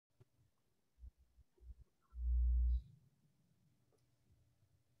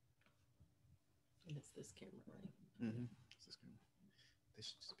this camera, right? Mm-hmm.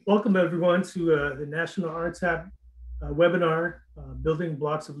 Welcome everyone to the National RTAP webinar, Building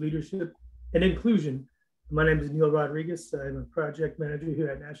Blocks of Leadership and Inclusion. My name is Neil Rodriguez. I'm a project manager here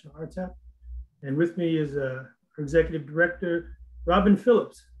at National RTAP. And with me is our Executive Director, Robin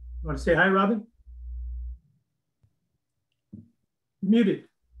Phillips. You want to say hi, Robin? Muted.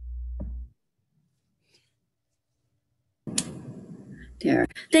 There.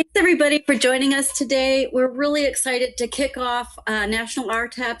 Thanks everybody for joining us today. We're really excited to kick off National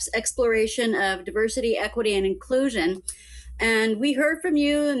RTAP's exploration of diversity, equity, and inclusion. And we heard from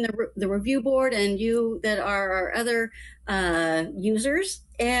you and the review board and you that are our other users.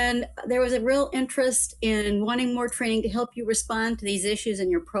 And there was a real interest in wanting more training to help you respond to these issues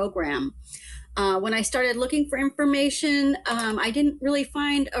in your program. When I started looking for information, I didn't really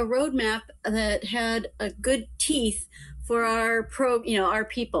find a roadmap that had a good teeth for our our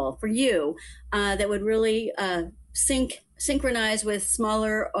people, for you, that would really synchronize with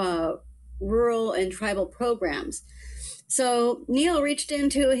smaller rural and tribal programs. So Neil reached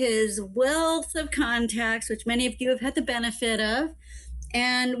into his wealth of contacts, which many of you have had the benefit of,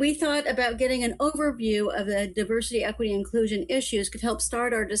 and we thought about getting an overview of the diversity, equity, inclusion issues could help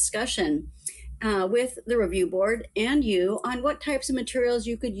start our discussion with the review board and you on what types of materials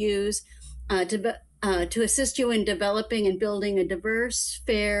you could use to assist you in developing and building a diverse,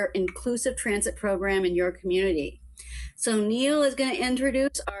 fair, inclusive transit program in your community. So Neil is going to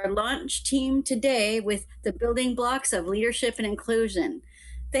introduce our launch team today with the building blocks of leadership and inclusion.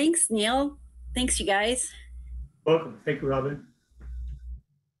 Thanks, Neil. Thanks, you guys. Welcome. Thank you, Robin.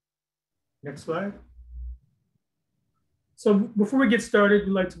 Next slide. So before we get started,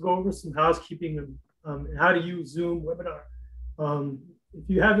 we'd like to go over some housekeeping and how to use Zoom webinar. If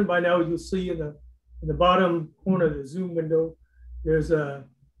you haven't by now, you'll see in the bottom corner of the Zoom window, there's a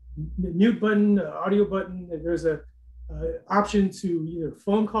mute button, audio button, and there's a option to either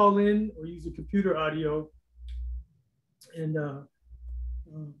phone call in or use a computer audio. And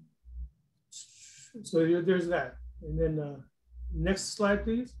so there's that. And then next slide,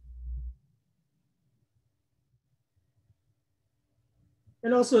 please.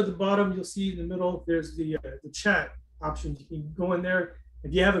 And also at the bottom, you'll see in the middle, there's the chat option. You can go in there.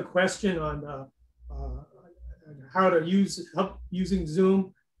 If you have a question on how to help using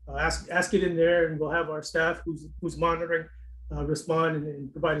Zoom, ask it in there, and we'll have our staff who's monitoring respond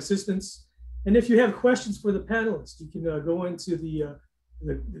and provide assistance. And if you have questions for the panelists, you can go into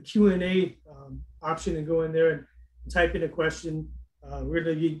the Q&A option and go in there and type in a question. We're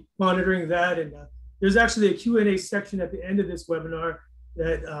going to be monitoring that, and there's actually a Q&A section at the end of this webinar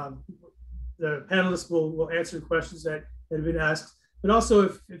that the panelists will answer questions that have been asked. But also,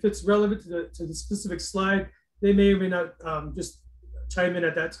 if it's relevant to the specific slide, they may or may not just chime in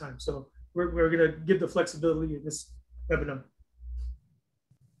at that time. So we're going to give the flexibility in this webinar.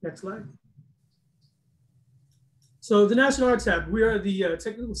 Next slide. So the National RTAP, we are the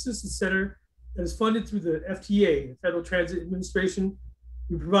Technical Assistance Center that is funded through the FTA, the Federal Transit Administration.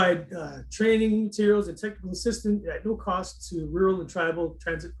 We provide training materials and technical assistance at no cost to rural and tribal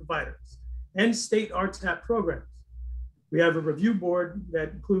transit providers and state RTAP programs. We have a review board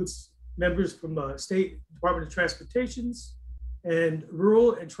that includes members from State Department of Transportation's and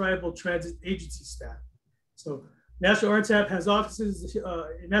rural and tribal transit agency staff. So National RTAP has offices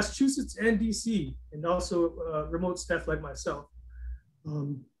in Massachusetts and DC, and also remote staff like myself.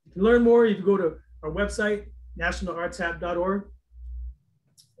 You can learn more. You can go to our website, nationalrtap.org,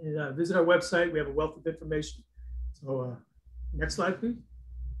 and visit our website. We have a wealth of information. So next slide, please.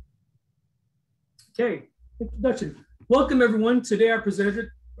 Okay, introduction. Welcome, everyone. Today, our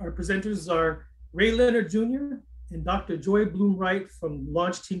presenters are Ray Leonard Jr. and Dr. Joy Bloom-Wright from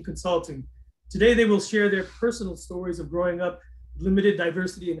Launch Team Consulting. Today, they will share their personal stories of growing up with limited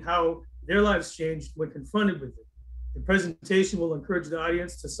diversity and how their lives changed when confronted with it. The presentation will encourage the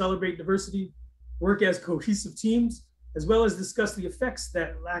audience to celebrate diversity, work as cohesive teams, as well as discuss the effects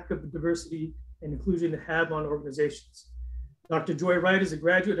that lack of diversity and inclusion have on organizations. Dr. Joy Wright is a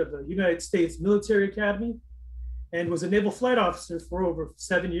graduate of the United States Military Academy and was a naval flight officer for over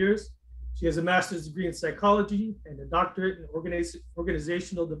 7 years. She has a master's degree in psychology and a doctorate in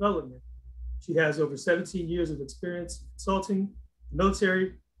organizational development. She has over 17 years of experience in consulting,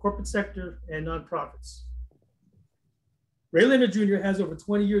 military, corporate sector, and nonprofits. Ray Leonard Jr. has over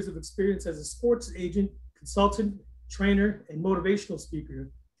 20 years of experience as a sports agent, consultant, trainer, and motivational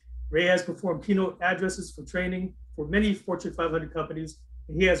speaker. Ray has performed keynote addresses for training for many Fortune 500 companies,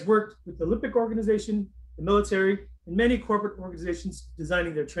 and he has worked with the Olympic Organization, the military, and many corporate organizations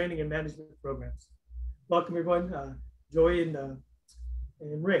designing their training and management programs. Welcome, everyone. Joy and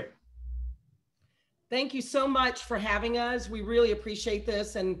Ray. Thank you so much for having us. We really appreciate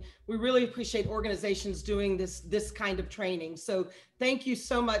this, and we really appreciate organizations doing this kind of training. So thank you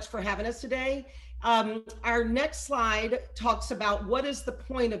so much for having us today. Our next slide talks about what is the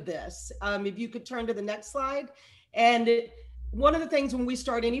point of this. If you could turn to the next slide. And one of the things when we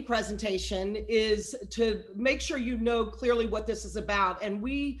start any presentation is to make sure you know clearly what this is about. And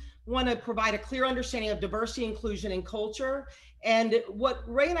we want to provide a clear understanding of diversity, inclusion, and culture. And what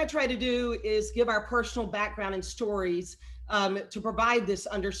Ray and I try to do is give our personal background and stories to provide this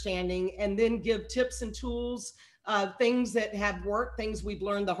understanding, and then give tips and tools, things that have worked, things we've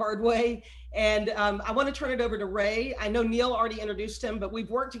learned the hard way. And I want to turn it over to Ray. I know Neil already introduced him, but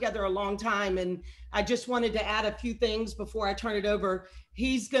we've worked together a long time. And I just wanted to add a few things before I turn it over.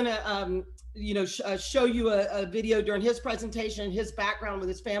 He's going to, show you a video during his presentation, his background with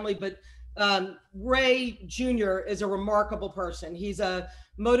his family. But Ray Jr. is a remarkable person. He's a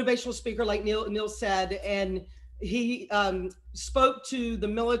motivational speaker, like Neil said, and he spoke to the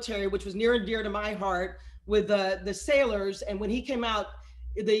military, which was near and dear to my heart, with the sailors. And when he came out,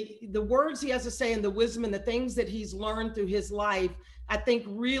 the words he has to say and the wisdom and the things that he's learned through his life, I think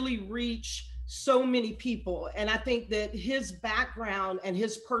really reach so many people. And I think that his background and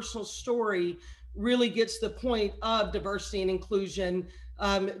his personal story really gets the point of diversity and inclusion,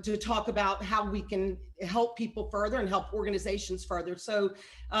 to talk about how we can help people further and help organizations further. So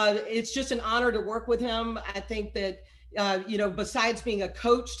it's just an honor to work with him. I think that, besides being a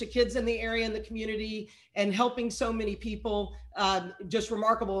coach to kids in the area and the community and helping so many people, just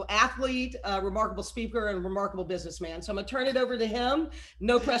remarkable athlete, remarkable speaker, and remarkable businessman. So I'm gonna turn it over to him.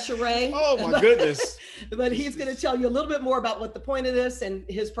 No pressure, Ray. Oh my goodness. But he's gonna tell you a little bit more about what the point of this and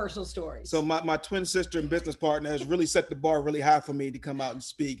his personal story. So my twin sister and business partner has really set the bar really high for me to come out and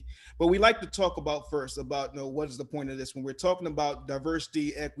speak. But we like to talk about first about, what is the point of this? When we're talking about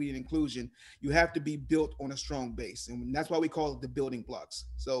diversity, equity, and inclusion, you have to be built on a strong base. And that's why we call it the building blocks.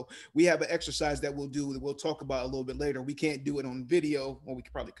 So we have an exercise that we'll do that we'll talk about a little bit later. We can't do it on video. Well, we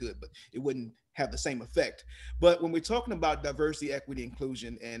probably could, but it wouldn't have the same effect. But when we're talking about diversity, equity,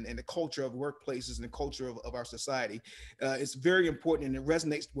 inclusion, and the culture of workplaces and the culture of our society, it's very important, and it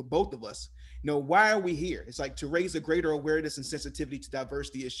resonates with both of us. Why are we here? It's like to raise a greater awareness and sensitivity to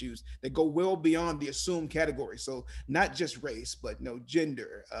diversity issues that go well beyond the assumed category. So not just race, but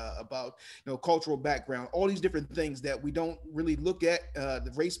gender, about cultural background, all these different things that we don't really look at.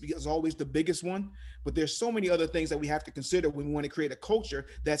 The race is always the biggest one, but there's so many other things that we have to consider when we want to create a culture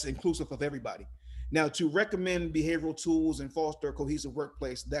that's inclusive of everybody. Now, to recommend behavioral tools and foster a cohesive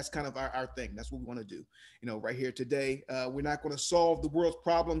workplace, that's kind of our thing. That's what we want to do, right here today. We're not going to solve the world's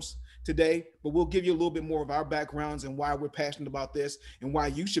problems today, but we'll give you a little bit more of our backgrounds and why we're passionate about this and why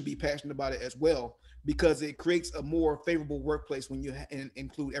you should be passionate about it as well, because it creates a more favorable workplace when you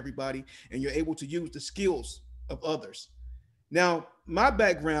include everybody and you're able to use the skills of others. Now, my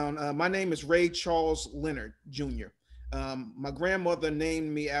background, my name is Ray Charles Leonard Jr. My grandmother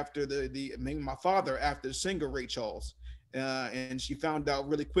named me after named my father after the singer Ray Charles. And she found out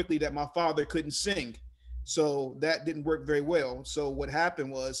really quickly that my father couldn't sing. So that didn't work very well. So what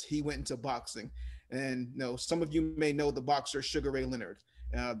happened was he went into boxing. And some of you may know the boxer Sugar Ray Leonard.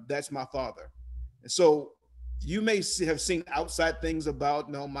 That's my father. And so you may have seen outside things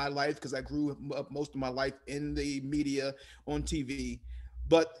about my life, because I grew up most of my life in the media, on TV.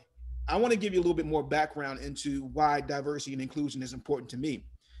 But I want to give you a little bit more background into why diversity and inclusion is important to me.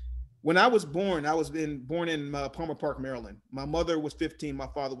 When I was born, born in Palmer Park, Maryland. My mother was 15, my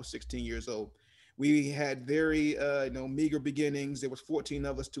father was 16 years old. We had very meager beginnings. There was 14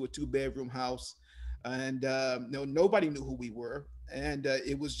 of us to a 2-bedroom house, and nobody knew who we were. And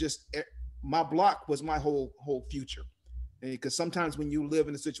it was just, my block was my whole future. Because sometimes when you live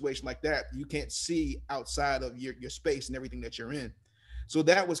in a situation like that, you can't see outside of your space and everything that you're in. So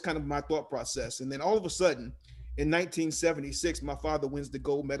that was kind of my thought process. And then all of a sudden, in 1976, my father wins the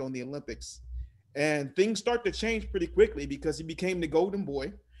gold medal in the Olympics. And things start to change pretty quickly because he became the golden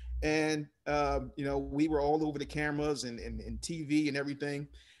boy. And, we were all over the cameras and TV and everything.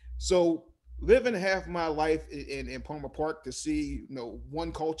 So living half my life in Palmer Park to see,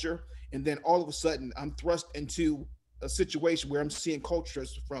 one culture, and then all of a sudden I'm thrust into a situation where I'm seeing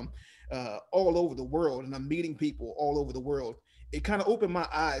cultures from all over the world, and I'm meeting people all over the world. It kind of opened my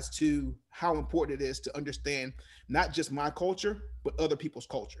eyes to how important it is to understand not just my culture, but other people's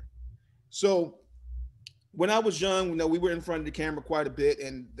culture. So when I was young, we were in front of the camera quite a bit,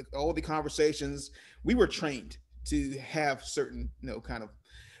 and all the conversations, we were trained to have certain, kind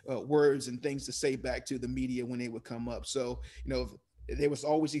of words and things to say back to the media when they would come up. So, there was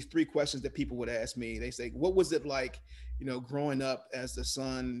always these three questions that people would ask me. They say, what was it like, growing up as the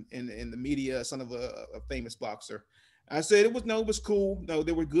son in the media, son of a famous boxer? I said, it was cool. No,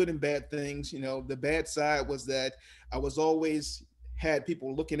 there were good and bad things. The bad side was that I was always had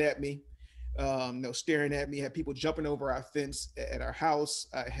people looking at me, staring at me, had people jumping over our fence at our house.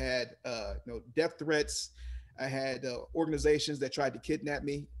 I had, death threats. I had organizations that tried to kidnap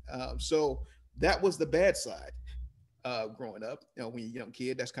me. So that was the bad side. Growing up, when you're a young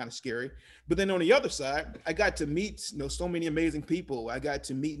kid, that's kind of scary. But then on the other side, I got to meet, so many amazing people. I got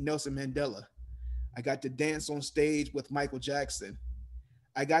to meet Nelson Mandela. I got to dance on stage with Michael Jackson.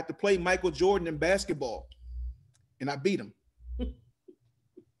 I got to play Michael Jordan in basketball, and I beat him.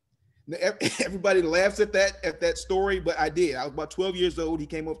 Everybody laughs at that story, but I did. I was about 12 years old. He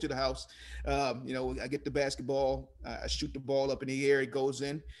came up to the house. I get the basketball. I shoot the ball up in the air. It goes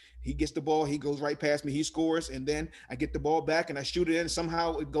in. He gets the ball. He goes right past me. He scores. And then I get the ball back and I shoot it in.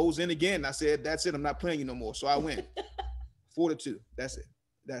 Somehow it goes in again. I said, that's it. I'm not playing you no more. So I win 4-2. That's it.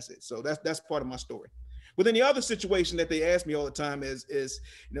 So that's part of my story. But then the other situation that they ask me all the time is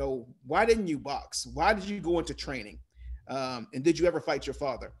why didn't you box? Why did you go into training? And did you ever fight your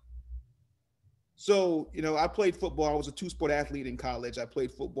father? So, I played football. I was a two-sport athlete in college. I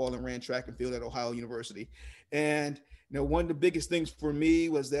played football and ran track and field at Ohio University. And, one of the biggest things for me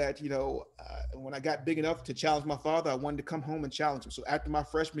was that, when I got big enough to challenge my father, I wanted to come home and challenge him. So after my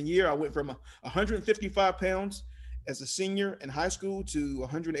freshman year, I went from 155 pounds as a senior in high school to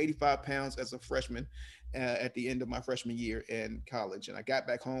 185 pounds as a freshman at the end of my freshman year in college. And I got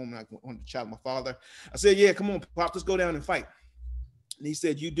back home and I wanted to challenge my father. I said, yeah, come on, Pop, let's go down and fight. And he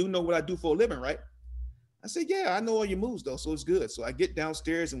said, you do know what I do for a living, right? I said, yeah, I know all your moves though, so it's good. So I get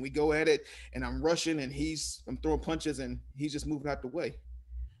downstairs and we go at it, and I'm rushing and I'm throwing punches and he's just moving out the way.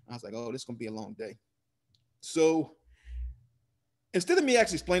 I was like, oh, this is gonna be a long day. So instead of me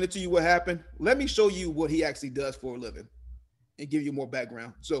actually explaining to you what happened, let me show you what he actually does for a living and give you more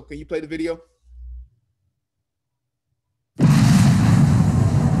background. So can you play the video?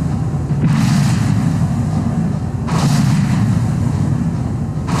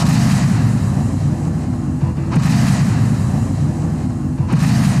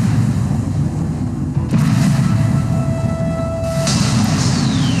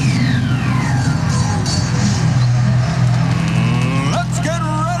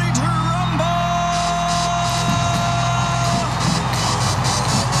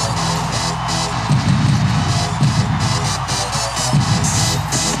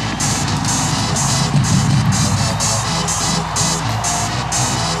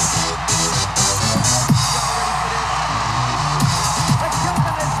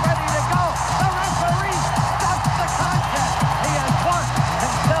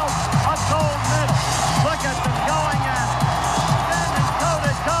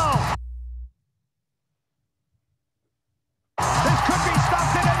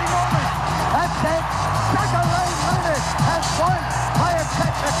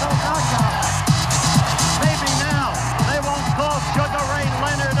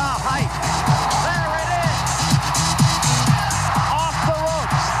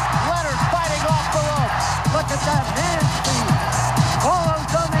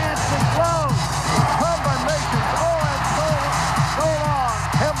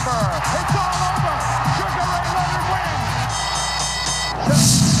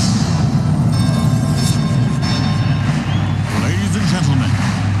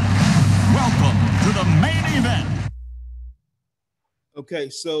 Okay,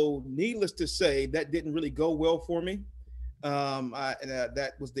 so needless to say, that didn't really go well for me.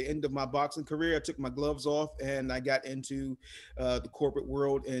 That was the end of my boxing career. I took my gloves off and I got into the corporate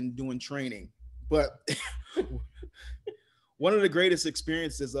world and doing training. But one of the greatest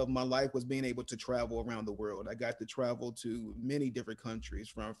experiences of my life was being able to travel around the world. I got to travel to many different countries,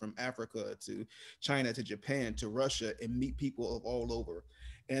 from Africa to China to Japan to Russia, and meet people of all over.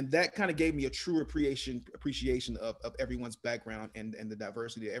 And that kind of gave me a true appreciation of everyone's background and the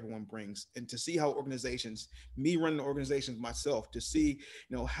diversity that everyone brings. And to see how organizations, me running organizations myself, to see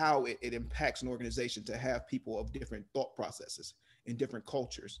how it impacts an organization to have people of different thought processes and different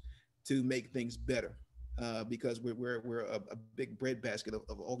cultures to make things better. Because we're a big breadbasket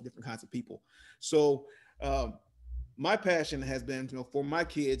of all different kinds of people. So my passion has been, for my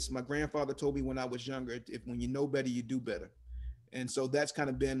kids. My grandfather told me when I was younger, when you know better, you do better. And so that's kind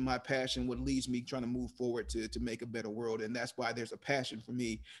of been my passion, what leads me trying to move forward to make a better world. And that's why there's a passion for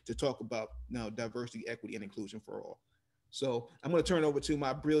me to talk about diversity, equity, and inclusion for all. So I'm going to turn over to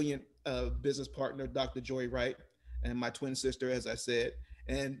my brilliant business partner, Dr. Joy Wright, and my twin sister, as I said.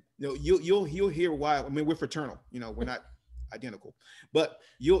 And you'll hear why. I mean, we're fraternal. We're not. identical, but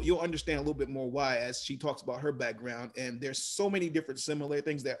you'll understand a little bit more why as she talks about her background. And there's so many different similar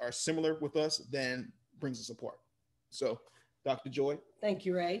things that are similar with us than brings us apart. So, Dr. Joy. Thank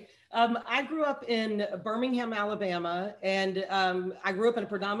you, Ray. I grew up in Birmingham, Alabama, and I grew up in a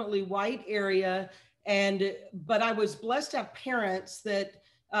predominantly white area. But I was blessed to have parents that,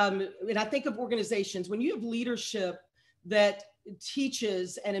 and I think of organizations, when you have leadership that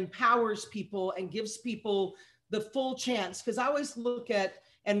teaches and empowers people and gives people the full chance, because I always look at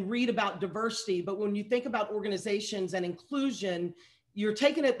and read about diversity, but when you think about organizations and inclusion, you're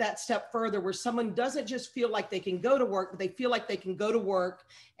taking it that step further where someone doesn't just feel like they can go to work, but they feel like they can go to work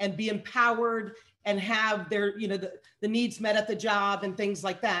and be empowered and have their, the needs met at the job and things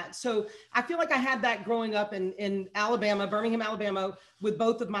like that. So I feel like I had that growing up in Alabama, Birmingham, Alabama, with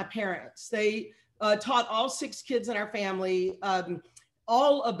both of my parents. They taught all 6 kids in our family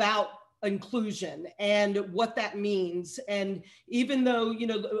all about inclusion and what that means. And even though,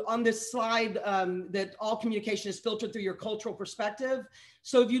 on this slide that all communication is filtered through your cultural perspective.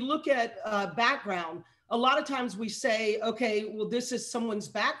 So if you look at background, a lot of times we say, okay, well, this is someone's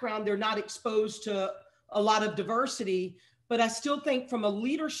background. They're not exposed to a lot of diversity, but I still think from a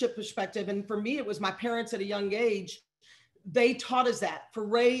leadership perspective, and for me, it was my parents at a young age, they taught us that. For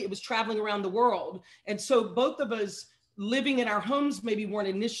Ray, it was traveling around the world. And so both of us living in our homes maybe weren't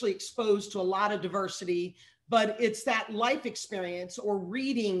initially exposed to a lot of diversity, but it's that life experience or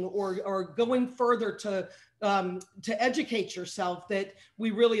reading or going further to educate yourself that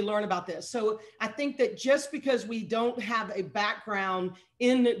we really learn about this. So I think that just because we don't have a background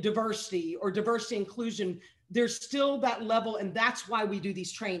in diversity or diversity inclusion, there's still that level. And that's why we do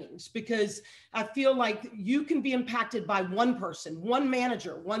these trainings, because I feel like you can be impacted by one person, one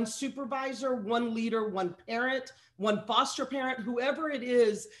manager, one supervisor, one leader, one parent, one foster parent, whoever it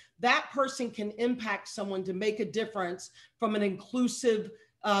is, that person can impact someone to make a difference from an inclusive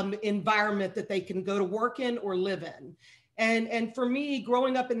environment that they can go to work in or live in. And for me,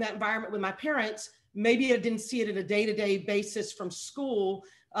 growing up in that environment with my parents, maybe I didn't see it at a day-to-day basis from school,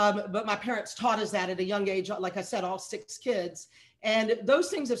 but my parents taught us that at a young age, like I said, all 6 kids. And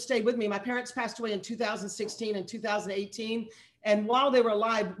those things have stayed with me. My parents passed away in 2016 and 2018. And while they were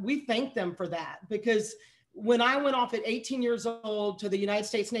alive, we thank them for that, because when I went off at 18 years old to the United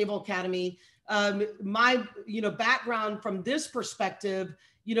States Naval Academy, my background from this perspective,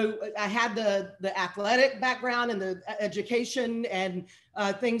 I had the athletic background and the education and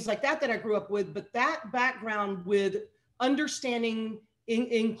things like that I grew up with, but that background with understanding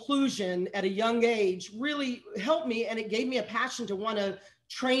inclusion at a young age really helped me, and it gave me a passion to want to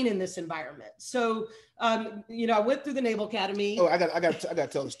train in this environment. So, I went through the Naval Academy. Oh, I got to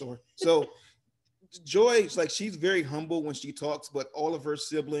tell the story. So Joy, she's very humble when she talks, but all of her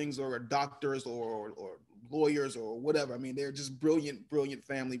siblings are doctors or lawyers or whatever. I mean, they're just brilliant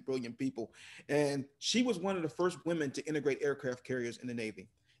family, brilliant people. And she was one of the first women to integrate aircraft carriers in the Navy.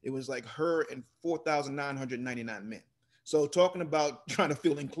 It was like her and 4,999 men. So talking about trying to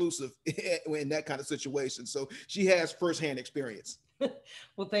feel inclusive in that kind of situation. So she has firsthand experience.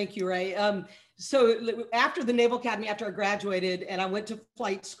 Well, thank you, Ray. So after the Naval Academy, after I graduated and I went to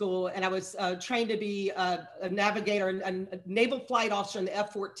flight school and I was trained to be a navigator and a naval flight officer in the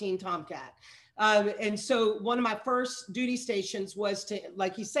F-14 Tomcat. And so one of my first duty stations was to,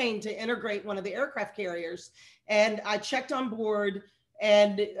 like he's saying, to integrate one of the aircraft carriers. And I checked on board,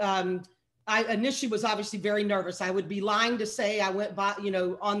 and I initially was obviously very nervous. I would be lying to say I went by,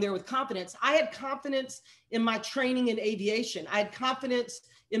 on there with confidence. I had confidence in my training in aviation. I had confidence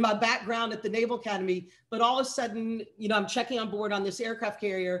in my background at the Naval Academy, but all of a sudden, I'm checking on board on this aircraft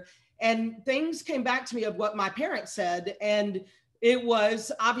carrier, and things came back to me of what my parents said. And it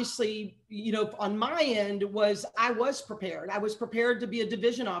was obviously, on my end I was prepared. I was prepared to be a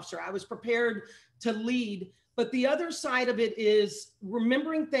division officer. I was prepared to lead. But the other side of it is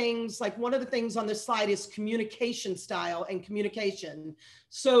remembering things, like one of the things on this slide is communication style and communication.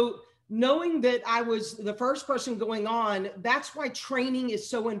 So knowing that I was the first person going on, that's why training is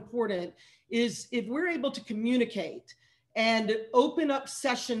so important, is if we're able to communicate and open up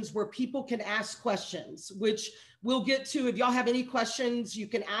sessions where people can ask questions, which we'll get to. If y'all have any questions, you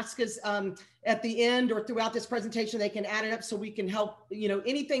can ask us at the end or throughout this presentation. They can add it up so we can help,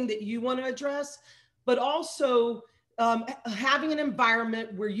 anything that you want to address. But also having an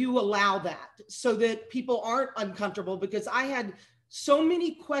environment where you allow that so that people aren't uncomfortable, because I had so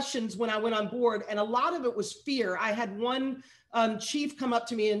many questions when I went on board, and a lot of it was fear. I had one chief come up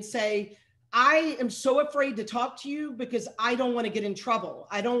to me and say, I am so afraid to talk to you because I don't want to get in trouble.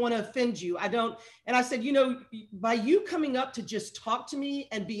 I don't want to offend you. And I said, by you coming up to just talk to me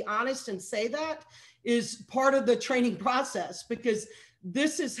and be honest and say that is part of the training process, because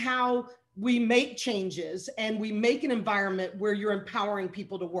this is how we make changes and we make an environment where you're empowering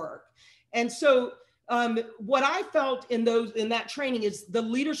people to work. And so what I felt in that training is the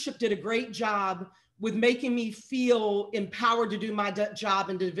leadership did a great job with making me feel empowered to do my job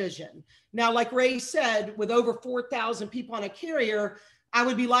in division. Now, like Ray said, with over 4,000 people on a carrier, I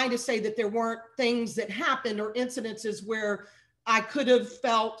would be lying to say that there weren't things that happened or incidences where I could have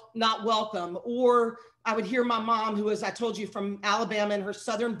felt not welcome, or I would hear my mom, who, as I told you, from Alabama, in her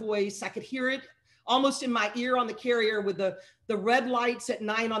Southern voice, I could hear it almost in my ear on the carrier with the red lights at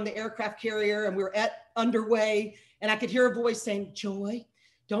 9 on the aircraft carrier, and we were underway, and I could hear a voice saying, Joy,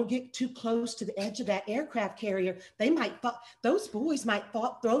 don't get too close to the edge of that aircraft carrier. Those boys might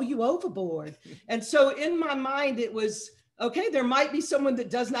throw you overboard. And so in my mind, it was, okay, there might be someone that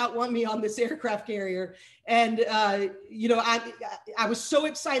does not want me on this aircraft carrier. And, I was so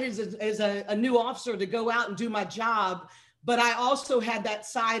excited as a new officer to go out and do my job. But I also had that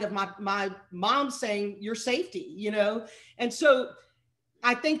side of my mom saying, your safety, And so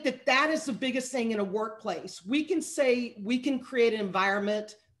I think that is the biggest thing in a workplace. We can say we can create an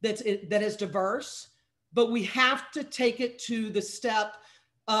environment that is diverse, but we have to take it to the step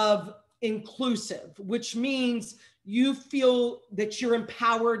of inclusive, which means you feel that you're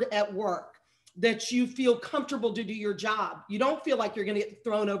empowered at work, that you feel comfortable to do your job. You don't feel like you're going to get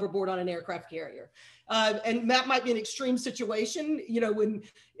thrown overboard on an aircraft carrier. And that might be an extreme situation, when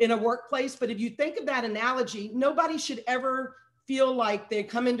in a workplace. But if you think of that analogy, nobody should ever feel like they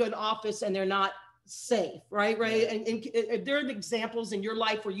come into an office and they're not safe, right? Yeah. And if there are examples in your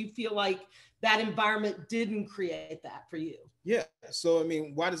life where you feel like that environment didn't create that for you. Yeah. So,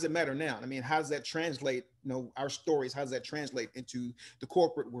 why does it matter now? How does that translate, our stories, how does that translate into the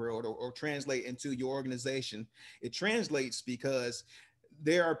corporate world or translate into your organization? It translates because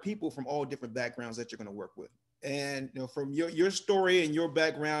there are people from all different backgrounds that you're going to work with. And from your story and your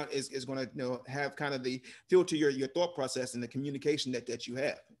background is going to have kind of the filter your thought process and the communication that you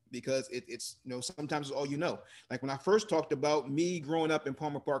have, because it's sometimes it's all Like when I first talked about me growing up in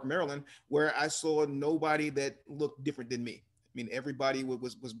Palmer Park, Maryland, where I saw nobody that looked different than me. Everybody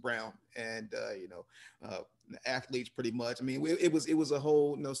was brown and athletes pretty much. It was a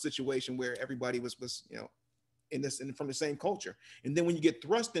whole situation where everybody was from the same culture. And then when you get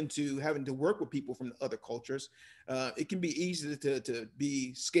thrust into having to work with people from other cultures, it can be easy to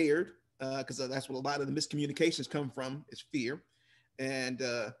be scared, because that's what a lot of the miscommunications come from, is fear. And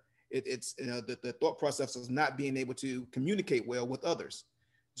it's the thought process of not being able to communicate well with others.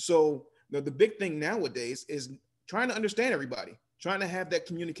 So the big thing nowadays is trying to understand everybody, trying to have that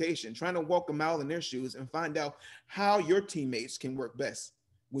communication, trying to walk a mile in their shoes and find out how your teammates can work best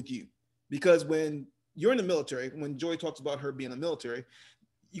with you. Because when you're in the military, when Joy talks about her being in the military,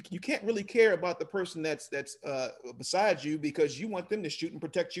 you can't really care about the person that's beside you, because you want them to shoot and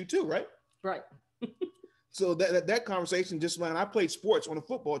protect you too, right? Right. So that conversation, just when I played sports on a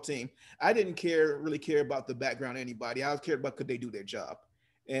football team, I didn't really care about the background of anybody. I was cared about, could they do their job?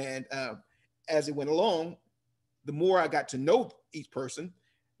 And as it went along, the more I got to know each person,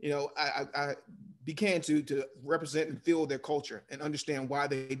 I began to represent and feel their culture and understand why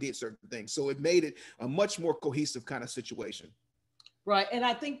they did certain things. So it made it a much more cohesive kind of situation. Right. And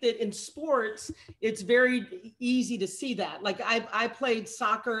I think that in sports, it's very easy to see that. Like I played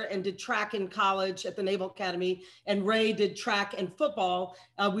soccer and did track in college at the Naval Academy, and Ray did track and football.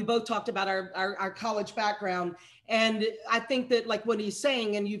 We both talked about our college background. And I think that, like what he's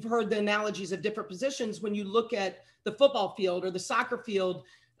saying, and you've heard the analogies of different positions, when you look at the football field or the soccer field,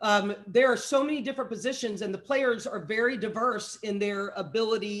 there are so many different positions, and the players are very diverse in their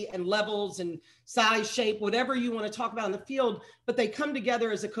ability and levels and size, shape, whatever you want to talk about in the field, but they come together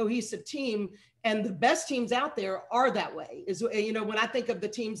as a cohesive team. And the best teams out there are that way. When I think of the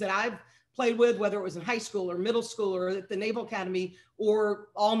teams that I've played with, whether it was in high school or middle school or at the Naval Academy or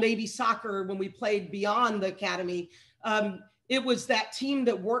all Navy soccer, when we played beyond the academy, it was that team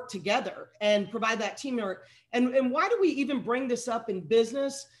that worked together and provide that teamwork. And why do we even bring this up in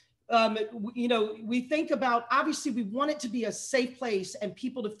business? We think about, obviously we want it to be a safe place and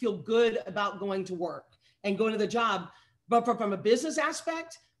people to feel good about going to work and going to the job. But from a business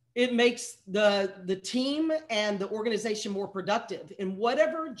aspect, it makes the team and the organization more productive in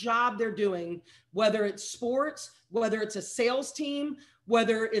whatever job they're doing, whether it's sports, whether it's a sales team,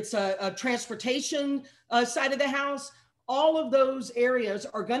 whether it's a transportation side of the house. All of those areas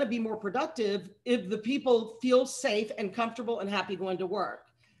are going to be more productive if the people feel safe and comfortable and happy going to work.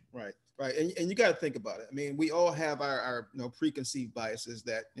 Right, right, and you got to think about it. I mean, we all have our preconceived biases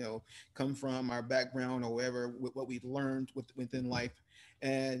that come from our background or whatever, what we've learned within life,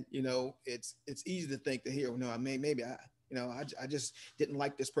 and it's easy to think that here, no, I mean, maybe I just didn't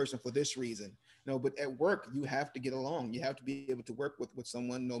like this person for this reason. No, but at work you have to get along. You have to be able to work with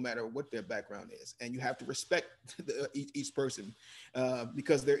someone no matter what their background is, and you have to respect each person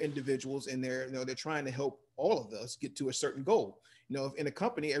because they're individuals and they're trying to help all of us get to a certain goal. If in a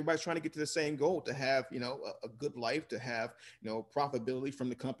company, everybody's trying to get to the same goal, to have, a good life, to have, profitability from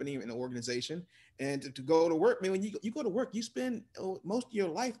the company and the organization, and to go to work. Man, when you go to work, you spend most of your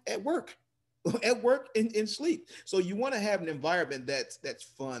life at work, at work and sleep. So you want to have an environment that's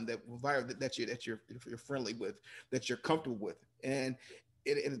fun, that environment that you're friendly with, that you're comfortable with. And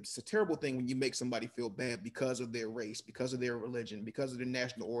it's a terrible thing when you make somebody feel bad because of their race, because of their religion, because of their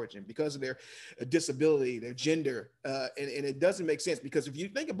national origin, because of their disability, their gender. And it doesn't make sense, because if you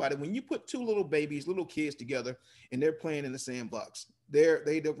think about it, when you put two little kids together and they're playing in the sandbox,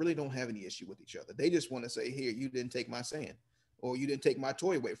 they really don't have any issue with each other. They just want to say, here, you didn't take my sand, or you didn't take my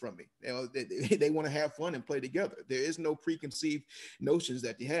toy away from me. They want to have fun and play together. There is no preconceived notions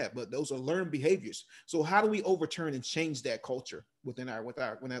that they have, but those are learned behaviors. So how do we overturn and change that culture within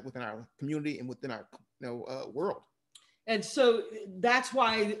our community and within our world? And so that's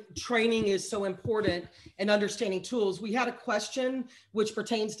why training is so important, and understanding tools. We had a question which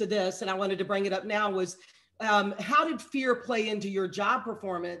pertains to this, and I wanted to bring it up now, was how did fear play into your job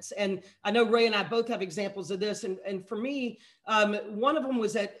performance? And I know Ray and I both have examples of this. And for me, one of them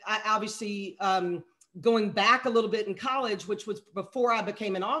was that I obviously going back a little bit in college, which was before I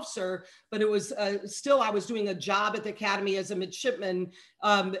became an officer, but it was still, I was doing a job at the academy as a midshipman.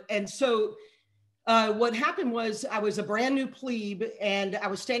 And so what happened was, I was a brand new plebe, and I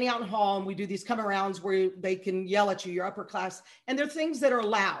was standing out in the hall, and we do these come arounds where they can yell at you, you're upper class, and they're things that are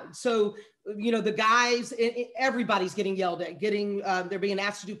loud. So, the guys, everybody's getting yelled at, they're being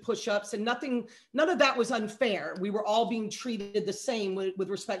asked to do push-ups, and none of that was unfair. We were all being treated the same with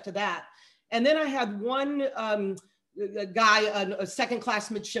respect to that. And then I had one guy, a second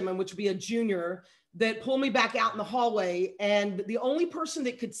class midshipman, which would be a junior, that pulled me back out in the hallway. And the only person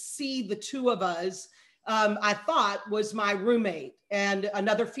that could see the two of us, I thought, was my roommate and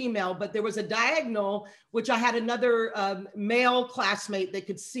another female, but there was a diagonal, which I had another male classmate that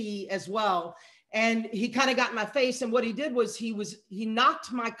could see as well. And he kind of got in my face. And what he did was he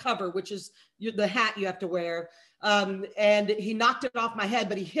knocked my cover, which is the hat you have to wear. And he knocked it off my head,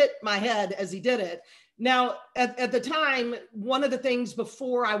 but he hit my head as he did it. Now, at the time, one of the things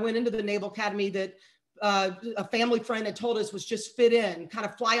before I went into the Naval Academy that a family friend had told us was just fit in, kind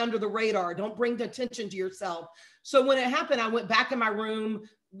of fly under the radar, don't bring attention to yourself. So when it happened, I went back in my room,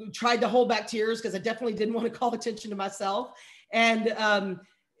 tried to hold back tears because I definitely didn't want to call attention to myself. And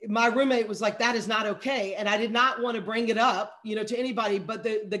my roommate was like, that is not okay. And I did not want to bring it up, to anybody, but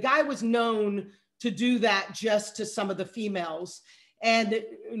the guy was known to do that just to some of the females. And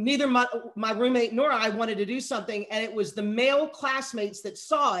neither my roommate nor I wanted to do something. And it was the male classmates that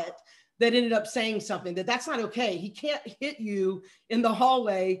saw it that ended up saying something, that's not okay. He can't hit you in the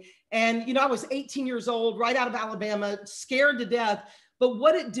hallway. And, I was 18 years old, right out of Alabama, scared to death. But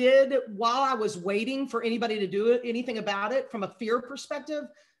what it did while I was waiting for anybody to do anything about it from a fear perspective,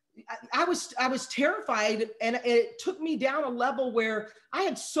 I was terrified, and it took me down a level where I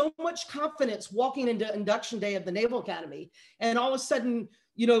had so much confidence walking into induction day of the Naval Academy. And all of a sudden,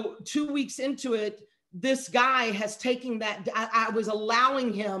 2 weeks into it, this guy has taken that. I was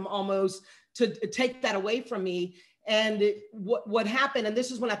allowing him almost to take that away from me. And what happened, and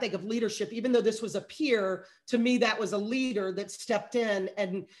this is when I think of leadership, even though this was a peer, to me, that was a leader that stepped in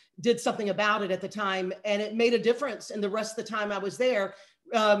and did something about it at the time. And it made a difference in the rest of the time I was there.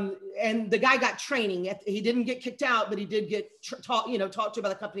 And the guy got training. He didn't get kicked out, but he did get talked to by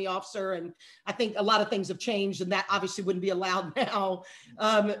the company officer. And I think a lot of things have changed, and that obviously wouldn't be allowed now.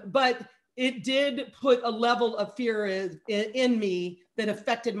 But it did put a level of fear in me that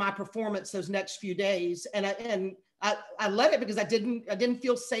affected my performance those next few days. And I let it because I didn't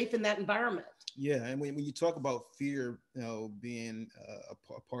feel safe in that environment. Yeah, and when you talk about fear, being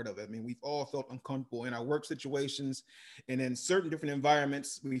a part of it, I mean, we've all felt uncomfortable in our work situations, and in certain different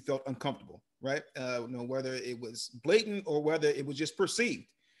environments, we felt uncomfortable, right? Whether it was blatant or whether it was just perceived,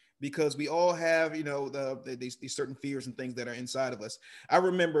 because we all have, these certain fears and things that are inside of us. I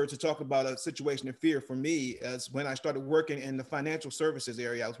remember, to talk about a situation of fear for me, as when I started working in the financial services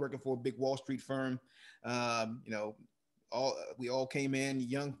area. I was working for a big Wall Street firm. We all came in,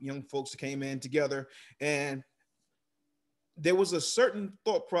 young folks came in together, and there was a certain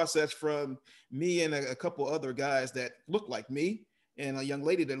thought process from me and a couple other guys that looked like me. and a young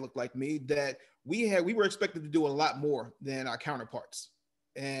lady that looked like me, that we were expected to do a lot more than our counterparts.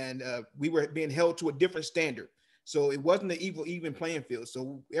 And we were being held to a different standard. So it wasn't an even playing field.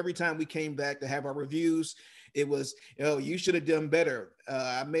 So every time we came back to have our reviews, it was, you should have done better.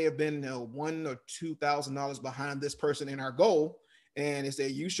 I may have been $1,000 or $2,000 behind this person in our goal. And they say,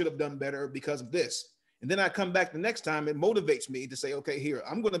 you should have done better because of this. And then I come back the next time, it motivates me to say, okay, here,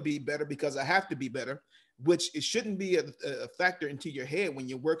 I'm going to be better because I have to be better, which it shouldn't be a factor into your head when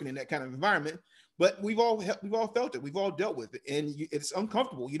you're working in that kind of environment. But we've all felt it. We've all dealt with it, and it's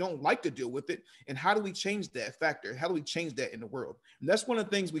uncomfortable. You don't like to deal with it. And how do we change that factor? How do we change that in the world? And that's one of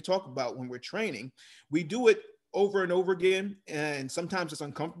the things we talk about when we're training. We do it over and over again, and sometimes it's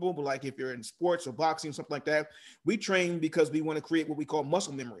uncomfortable. But like if you're in sports or boxing, something like that, we train because we want to create what we call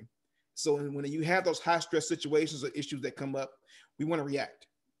muscle memory. So when you have those high stress situations or issues that come up, we want to react.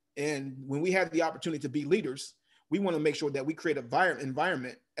 And when we have the opportunity to be leaders, we want to make sure that we create an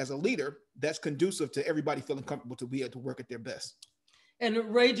environment as a leader that's conducive to everybody feeling comfortable to be able to work at their best. And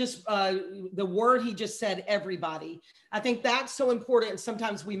Ray, just the word he just said, everybody. I think that's so important. And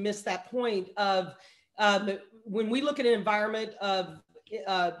sometimes we miss that point of when we look at an environment of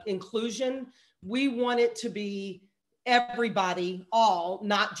inclusion, we want it to be everybody, all,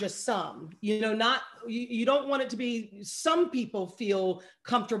 not just some. You don't want it to be some people feel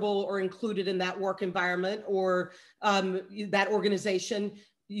comfortable or included in that work environment or that organization.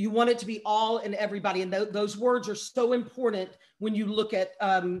 You want it to be all and everybody. And those words are so important when you look at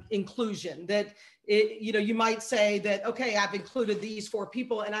inclusion, that you might say that, okay, I've included these 4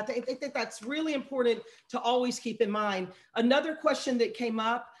 people. And I think that's really important to always keep in mind. Another question that came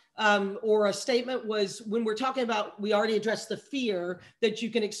up or a statement was, when we're talking about, we already addressed the fear that you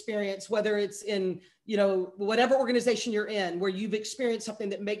can experience, whether it's in, whatever organization you're in, where you've experienced something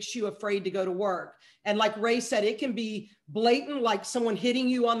that makes you afraid to go to work. And like Ray said, it can be blatant, like someone hitting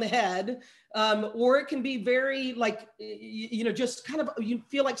you on the head, or it can be very like, just kind of, you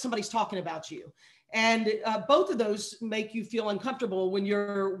feel like somebody's talking about you. And both of those make you feel uncomfortable when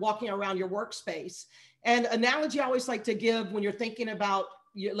you're walking around your workspace. And analogy I always like to give when you're thinking about,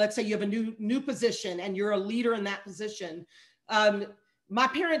 let's say you have a new position and you're a leader in that position. My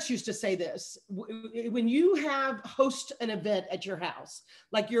parents used to say this: when you host an event at your house,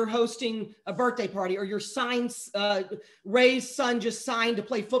 like you're hosting a birthday party, or your Ray's son just signed to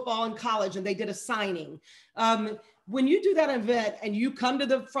play football in college and they did a signing. When you do that event and you come to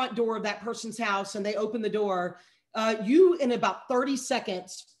the front door of that person's house and they open the door, you in about 30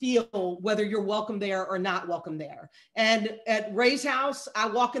 seconds feel whether you're welcome there or not welcome there. And at Ray's house, I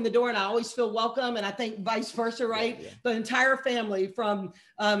walk in the door and I always feel welcome. And I think vice versa, right? Yeah. The entire family, from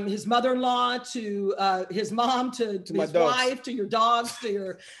his mother-in-law to his mom to his wife, to your dogs, to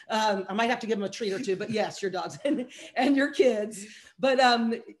your, I might have to give him a treat or two, but yes, your dogs and your kids. But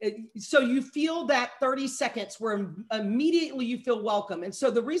so you feel that 30 seconds where immediately you feel welcome. And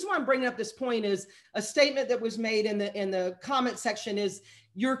so the reason why I'm bringing up this point is a statement that was made in the comment section is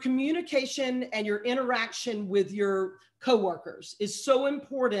your communication and your interaction with your coworkers is so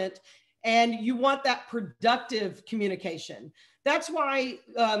important. And you want that productive communication. That's why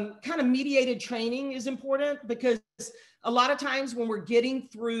kind of mediated training is important, because a lot of times when we're getting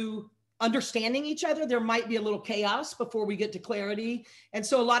through understanding each other, there might be a little chaos before we get to clarity. And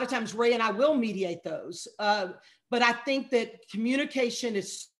so a lot of times Ray and I will mediate those. But I think that communication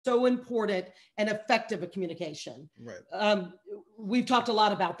is so important, and effective at communication. Right. We've talked a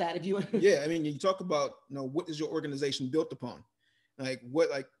lot about that. If you Yeah, I mean, you talk about, what is your organization built upon?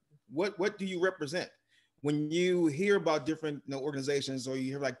 What do you represent? When you hear about different organizations, or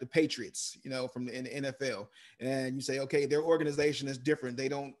you hear like the Patriots, from in the NFL, and you say, okay, their organization is different. They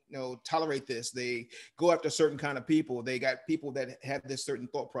don't tolerate this. They go after certain kind of people. They got people that have this certain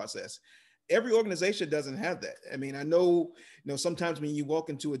thought process. Every organization doesn't have that. I mean, I know, sometimes when you walk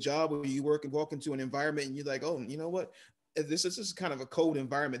into a job or you walk into an environment and you're like, oh, you know what? This is kind of a cold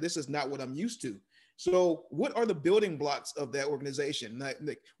environment. This is not what I'm used to. So what are the building blocks of that organization?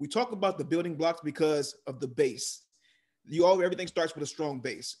 We talk about the building blocks because of the base. Everything starts with a strong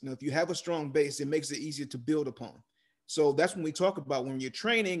base. If you have a strong base, it makes it easier to build upon. So that's when we talk about when you're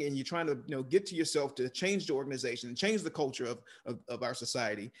training and you're trying to get to yourself to change the organization and change the culture of our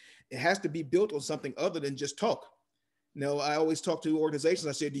society. It has to be built on something other than just talk. I always talk to organizations.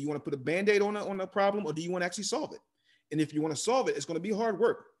 I say, do you want to put a Band-Aid on a problem, or do you want to actually solve it? And if you want to solve it, it's going to be hard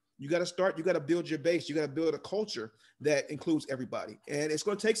work. You got to build your base. You got to build a culture that includes everybody. And it's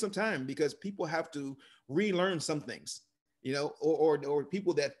going to take some time, because people have to relearn some things, or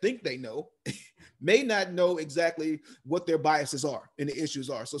people that think they know may not know exactly what their biases are and the issues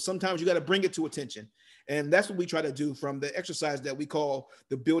are. So sometimes you got to bring it to attention. And that's what we try to do from the exercise that we call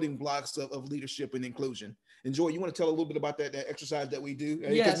the building blocks of leadership and inclusion. And Joy, you want to tell a little bit about that exercise that we do?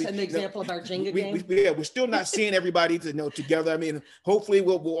 Yes, and the example of our Jenga game. We're still not seeing everybody together. I mean, hopefully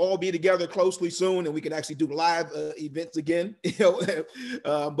we'll all be together closely soon, and we can actually do live events again.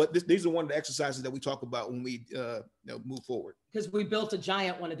 But these are one of the exercises that we talk about when we move forward. Because we built a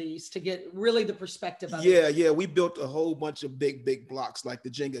giant one of these to get really the perspective of it. Yeah, we built a whole bunch of big blocks like the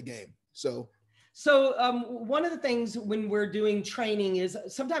Jenga game. So one of the things when we're doing training is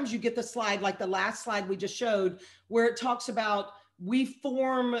sometimes you get the slide, like the last slide we just showed, where it talks about we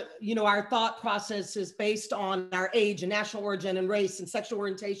form, our thought processes based on our age and national origin and race and sexual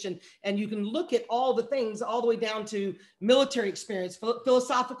orientation. And you can look at all the things all the way down to military experience,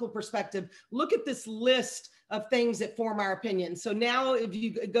 philosophical perspective. Look at this list of things that form our opinion. So now if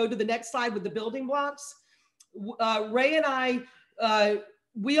you go to the next slide with the building blocks, Ray and I,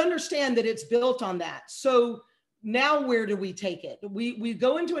 we understand that it's built on that. So now where do we take it? We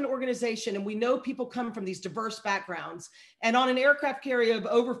go into an organization and we know people come from these diverse backgrounds. And on an aircraft carrier of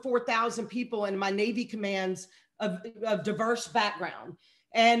over 4,000 people in my Navy commands of diverse background.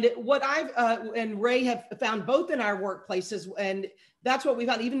 And what and Ray have found both in our workplaces, and that's what we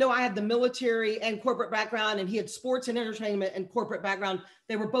found, even though I had the military and corporate background and he had sports and entertainment and corporate background,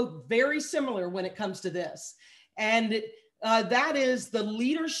 they were both very similar when it comes to this. And that is the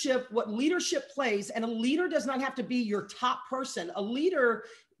leadership, what leadership plays. And a leader does not have to be your top person. A leader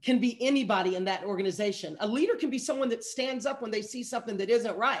can be anybody in that organization. A leader can be someone that stands up when they see something that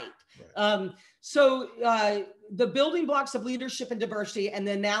isn't right. So the building blocks of leadership and diversity and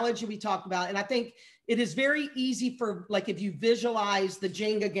the analogy we talked about, and I think it is very easy for, like, if you visualize the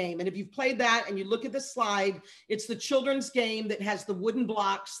Jenga game, and if you've played that and you look at the slide, it's the children's game that has the wooden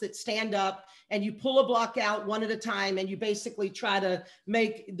blocks that stand up and you pull a block out one at a time and you basically try to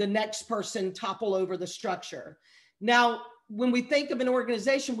make the next person topple over the structure. Now, when we think of an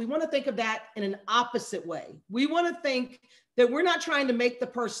organization, we want to think of that in an opposite way. We want to think that we're not trying to make the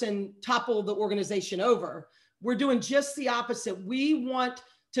person topple the organization over. We're doing just the opposite. We want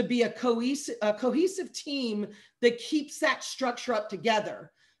to be a cohesive team that keeps that structure up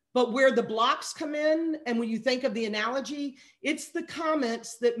together. But where the blocks come in, and when you think of the analogy, it's the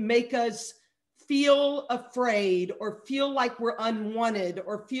comments that make us feel afraid or feel like we're unwanted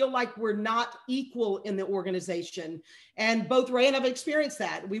or feel like we're not equal in the organization. And both Ray and I have experienced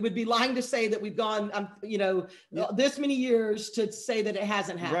that. We would be lying to say that we've gone, this many years to say that it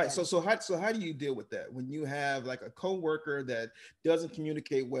hasn't happened. Right. So how do you deal with that when you have like a coworker that doesn't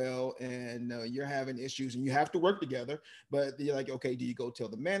communicate well and you're having issues and you have to work together, but you're like, okay, do you go tell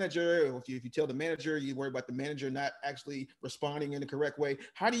the manager? Or if you tell the manager, you worry about the manager not actually responding in the correct way.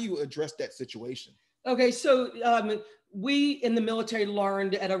 How do you address that situation? Okay, so we in the military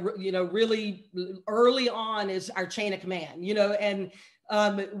learned at a really early on is our chain of command, and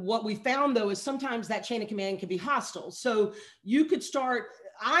what we found though is sometimes that chain of command can be hostile. So you could start.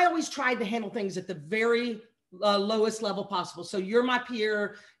 I always tried to handle things at the very lowest level possible. So you're my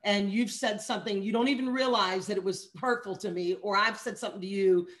peer, and you've said something you don't even realize that it was hurtful to me, or I've said something to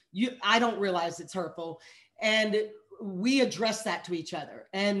you. I don't realize it's hurtful, and we address that to each other.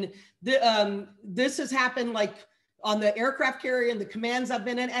 And this has happened like on the aircraft carrier and the commands I've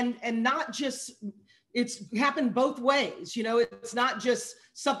been in, and not just, it's happened both ways. It's not just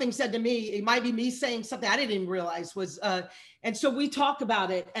something said to me. It might be me saying something I didn't even realize was, and so we talk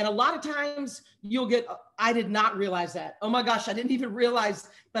about it. And a lot of times you'll get, I did not realize that. Oh my gosh, I didn't even realize,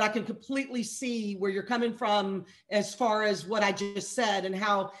 but I can completely see where you're coming from as far as what I just said and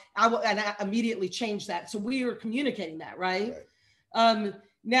how I immediately changed that. So we are communicating that, right?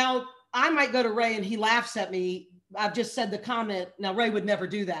 Now I might go to Ray and he laughs at me. I've just said the comment. Now Ray would never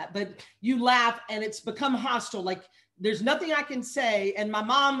do that, but you laugh and it's become hostile. Like there's nothing I can say. And my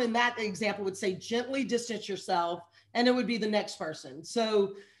mom in that example would say, gently distance yourself, and it would be the next person.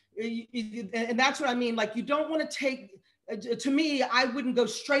 So, and that's what I mean. Like you don't want to take, to me, I wouldn't go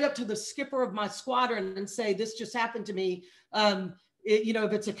straight up to the skipper of my squadron and say, this just happened to me.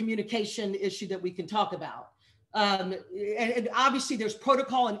 If it's a communication issue that we can talk about. And obviously there's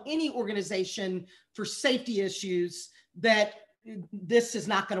protocol in any organization for safety issues that this is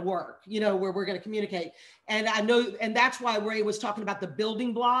not going to work, where we're going to communicate. And I know, and that's why Ray was talking about the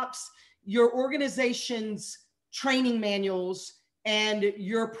building blocks. Your organization's training manuals and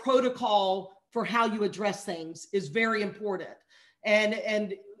your protocol for how you address things is very important.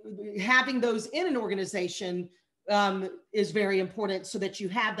 And having those in an organization is very important so that you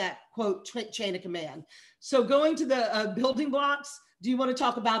have that quote chain of command. So going to the building blocks, do you want to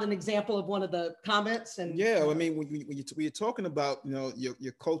talk about an example of one of the comments? And yeah, I mean, when you're talking about, you know,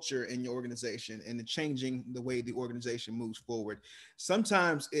 your culture and your organization and the changing the way the organization moves forward,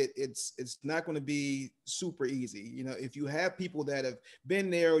 sometimes it's not going to be super easy. You know, if you have people that have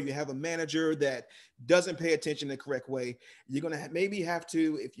been there, or you have a manager that doesn't pay attention the correct way, you're going to maybe have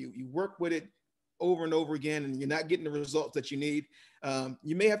to, if you work with it over and over again and you're not getting the results that you need,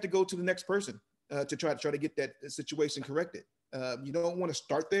 you may have to go to the next person to try to get that situation corrected. You don't want to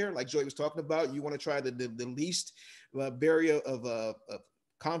start there, like Joy was talking about. You want to try the least barrier of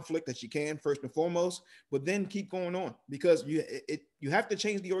conflict that you can first and foremost, but then keep going on, because you have to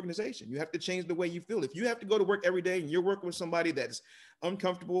change the organization. You have to change the way you feel. If you have to go to work every day and you're working with somebody that's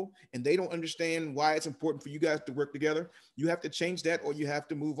uncomfortable and they don't understand why it's important for you guys to work together, you have to change that, or you have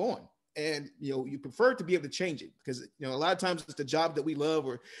to move on. And, you know, you prefer to be able to change it because, you know, a lot of times it's the job that we love,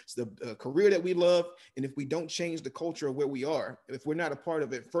 or it's the career that we love. And if we don't change the culture of where we are, if we're not a part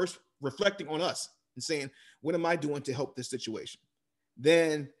of it, first reflecting on us and saying, what am I doing to help this situation?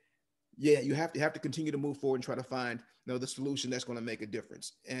 Then, yeah, you have to continue to move forward and try to find, you know, the solution that's going to make a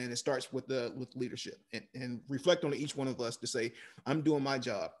difference. And it starts with leadership, and reflect on each one of us to say, I'm doing my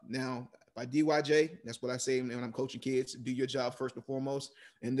job. Now, by DYJ, that's what I say when I'm coaching kids: do your job first and foremost,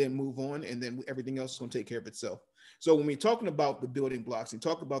 and then move on, and then everything else is going to take care of itself. So when we're talking about the building blocks and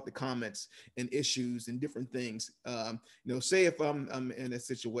talk about the comments and issues and different things, you know, say if I'm in a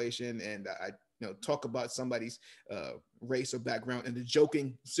situation and I you know, talk about somebody's race or background in a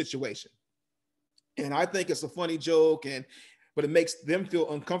joking situation, and I think it's a funny joke, but it makes them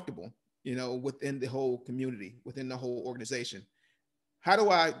feel uncomfortable, you know, within the whole community, within the whole organization. How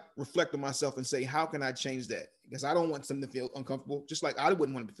do I reflect on myself and say, how can I change that? Because I don't want them to feel uncomfortable, just like I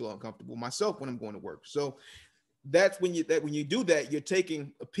wouldn't want to feel uncomfortable myself when I'm going to work. So that's when you do that, you're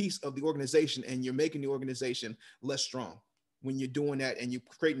taking a piece of the organization and you're making the organization less strong when you're doing that, and you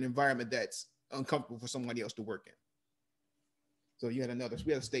create an environment that's uncomfortable for somebody else to work in. So we had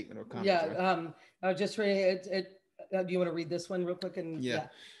a statement or comment. Yeah, I just read it. Do you want to read this one real quick? And yeah.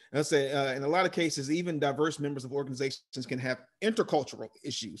 I'll say in a lot of cases, even diverse members of organizations can have intercultural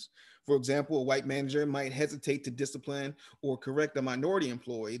issues. For example, a white manager might hesitate to discipline or correct a minority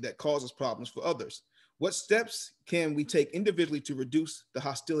employee that causes problems for others. What steps can we take individually to reduce the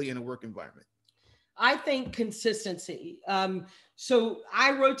hostility in a work environment? I think consistency. So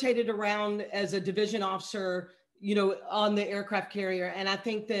I rotated around as a division officer, you know, on the aircraft carrier. And I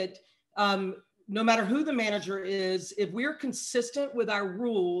think that no matter who the manager is, if we're consistent with our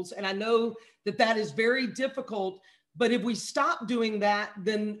rules, and I know that that is very difficult, but if we stop doing that,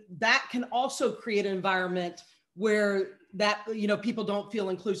 then that can also create an environment where that, you know, people don't feel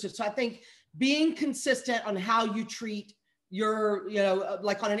inclusive. So I think being consistent on how you treat your, you know,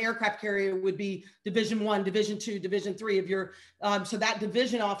 like on an aircraft carrier would be Division 1, Division 2, Division 3 of your, so that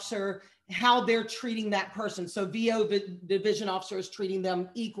division officer, how they're treating that person. So VO division officer is treating them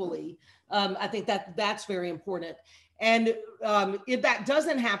equally. I think that's very important. And if that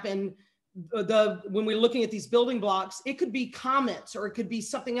doesn't happen, when we're looking at these building blocks, it could be comments or it could be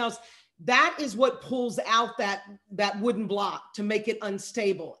something else. That is what pulls out that wooden block to make it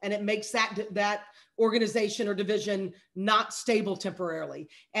unstable, and it makes that organization or division not stable temporarily.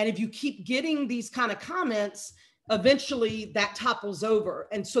 And if you keep getting these kind of comments, eventually that topples over.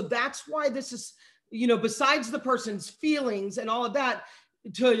 And so that's why this is, you know, besides the person's feelings and all of that,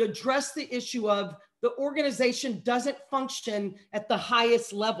 to address the issue of the organization doesn't function at the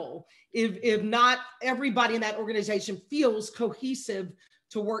highest level if not everybody in that organization feels cohesive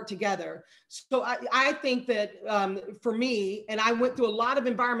to work together. So I think that for me, and I went through a lot of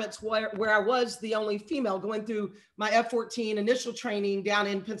environments where I was the only female, going through my F-14 initial training down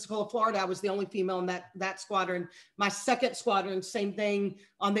in Pensacola, Florida. I was the only female in that squadron. My second squadron, same thing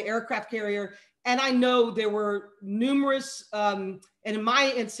on the aircraft carrier. And I know there were numerous, and in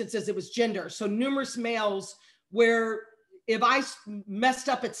my instances, it was gender. So numerous males where if I messed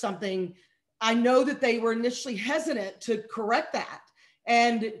up at something, I know that they were initially hesitant to correct that.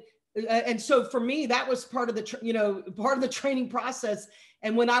 And so for me, that was part of the training process.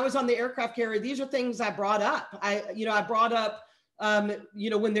 And when I was on the aircraft carrier, these are things I brought up. I brought up,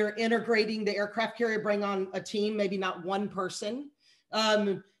 when they're integrating the aircraft carrier, bring on a team, maybe not one person,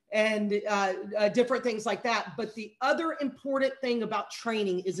 and different things like that. But the other important thing about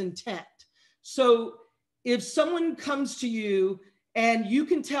training is intent. So if someone comes to you and you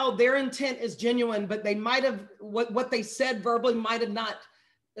can tell their intent is genuine, but they might have, what they said verbally might have not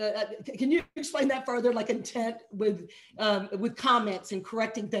can you explain that further, like intent with comments and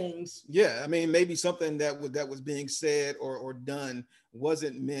correcting things? Yeah, I mean, maybe something that was being said or done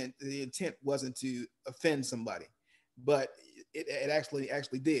wasn't meant. The intent wasn't to offend somebody, but it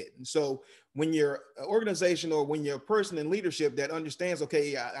actually did. And so when you're an organization or when you're a person in leadership that understands,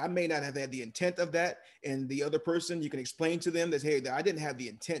 okay, I may not have had the intent of that, and the other person, you can explain to them that, hey, I didn't have the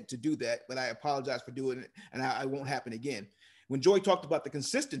intent to do that, but I apologize for doing it, and I won't happen again. When Joy talked about the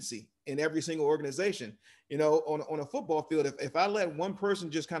consistency in every single organization, on a football field, if I let one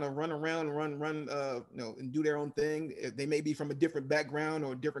person just kind of run around, and do their own thing, they may be from a different background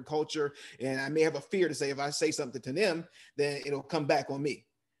or a different culture, and I may have a fear to say, if I say something to them, then it'll come back on me.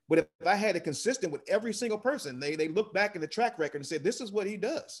 But if I had it consistent with every single person, they look back at the track record and say, this is what he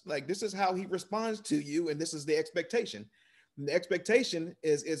does. Like, this is how he responds to you, and this is the expectation. And the expectation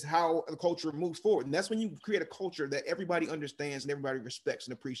is how the culture moves forward. And that's when you create a culture that everybody understands and everybody respects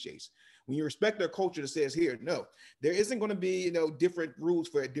and appreciates. When you respect their culture that says, here, no, there isn't going to be, different rules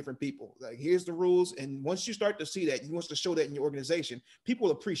for different people. Like, here's the rules. And once you start to see that, you want to show that in your organization, people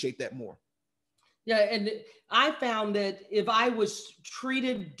will appreciate that more. Yeah. And I found that if I was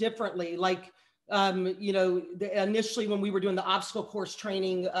treated differently, like, initially when we were doing the obstacle course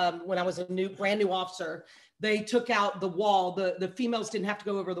training, when I was a brand new officer, they took out the wall. The females didn't have to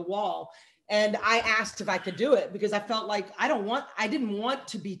go over the wall. And I asked if I could do it because I felt like I didn't want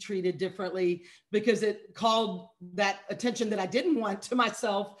to be treated differently, because it called that attention that I didn't want to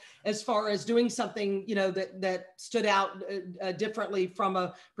myself, as far as doing something, that stood out differently from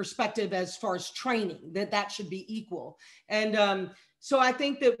a perspective as far as training, that should be equal. And so I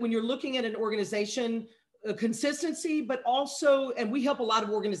think that when you're looking at an organization, consistency, but also, and we help a lot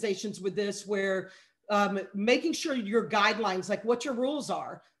of organizations with this, where making sure your guidelines, like what your rules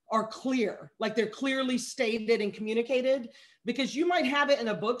are clear, like they're clearly stated and communicated, because you might have it in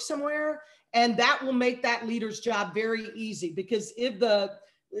a book somewhere, and that will make that leader's job very easy. Because if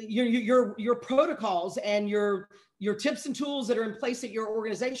your protocols and your tips and tools that are in place at your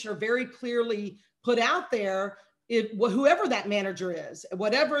organization are very clearly put out there, whoever that manager is,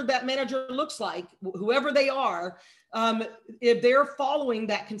 whatever that manager looks like, whoever they are, if they're following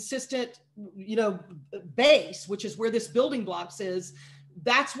that consistent, base, which is where this building blocks is,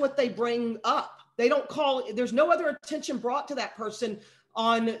 that's what they bring up. They don't there's no other attention brought to that person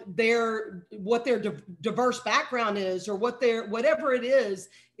on what their diverse background is, or whatever it is.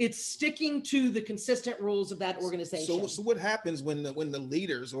 It's sticking to the consistent rules of that organization. So what happens when the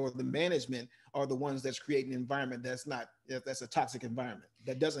leaders or the management are the ones that's creating an environment that's a toxic environment,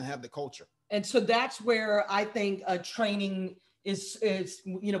 that doesn't have the culture? And so that's where I think training is,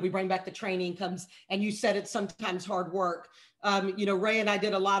 we bring back the training comes, and you said it's sometimes hard work. Ray and I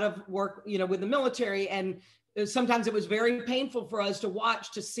did a lot of work, with the military, and sometimes it was very painful for us to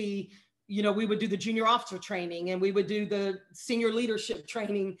watch, to see, we would do the junior officer training, and we would do the senior leadership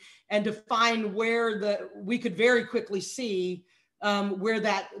training, and to find where we could very quickly see where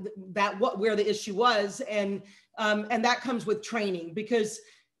the issue was. And that comes with training, because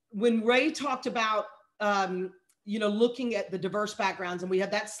when Ray talked about, looking at the diverse backgrounds, and we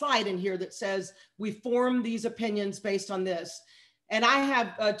have that slide in here that says we form these opinions based on this. And I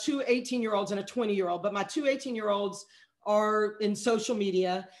have two 18-year-olds and a 20-year-old, but my two 18-year-olds are in social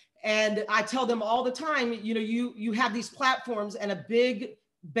media. And I tell them all the time, you have these platforms and a big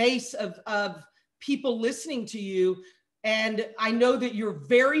base of people listening to you. And I know that you're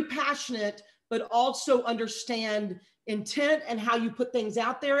very passionate, but also understand intent and how you put things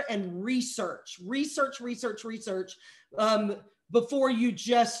out there, and research before you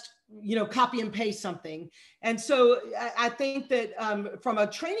just, copy and paste something. And so I think that from a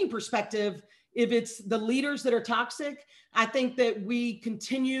training perspective, if it's the leaders that are toxic, I think that we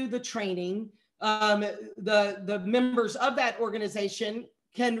continue the training. The members of that organization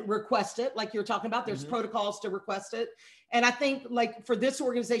can request it, like you're talking about. There's protocols to request it. And I think, like, for this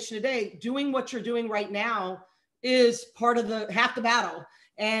organization today, doing what you're doing right now is part of half the battle.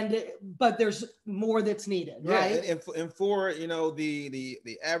 But there's more that's needed, right? And for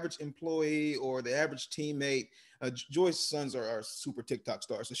the average employee or the average teammate, Joy's sons are super TikTok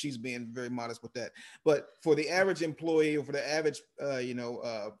stars, so she's being very modest with that. But for the average employee, or for the average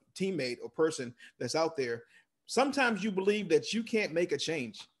teammate or person that's out there, sometimes you believe that you can't make a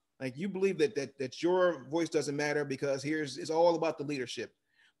change. Like, you believe that your voice doesn't matter, because it's all about the leadership.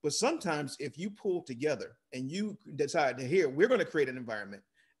 But sometimes if you pull together and you decide to, we're going to create an environment,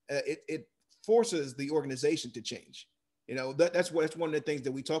 it forces the organization to change. That's one of the things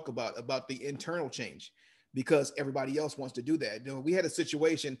that we talk about the internal change. because everybody else wants to do that. We had a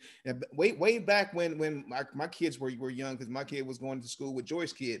situation way back when my kids were young, because my kid was going to school with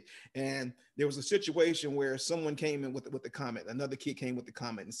Joy's kid, and there was a situation where someone came in with the comment. Another kid came with the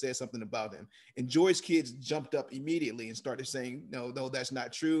comment and said something about him, and Joy's kids jumped up immediately and started saying, no, that's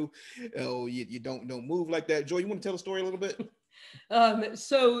not true. Oh, you don't move like that. Joy, you want to tell the story a little bit?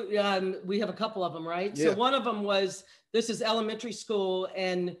 We have a couple of them, right? Yeah. So one of them was, this is elementary school,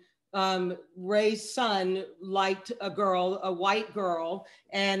 and Ray's son liked a girl, a white girl,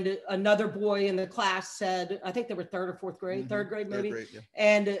 and another boy in the class said, I think they were third or fourth grade, third grade maybe. Third grade, yeah.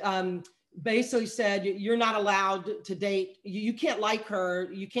 And basically said, you're not allowed to date, you can't like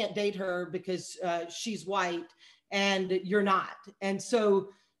her, you can't date her because she's white and you're not. And so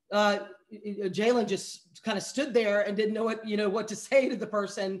Jalen just kind of stood there and didn't know what to say to the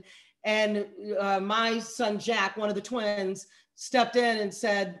person. And my son, Jack, one of the twins, stepped in and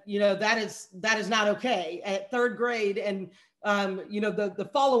said, that is not okay at third grade. And, the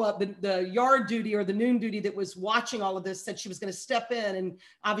follow-up, the yard duty or the noon duty that was watching all of this said she was going to step in and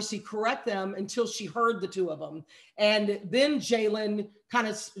obviously correct them until she heard the two of them. And then Jalen kind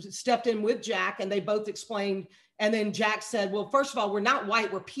of stepped in with Jack, and they both explained. And then Jack said, well, first of all, we're not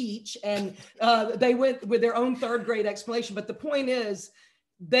white, we're peach. And they went with their own third grade explanation. But the point is,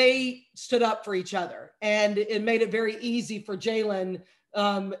 they stood up for each other, and it made it very easy for Jalen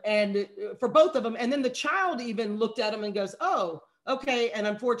and for both of them. And then the child even looked at him and goes, oh, okay. And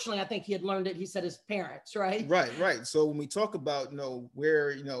unfortunately, I think he had learned it. He said his parents, right? Right. So when we talk about,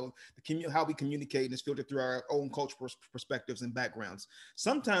 where, how we communicate and it's filtered through our own cultural perspectives and backgrounds,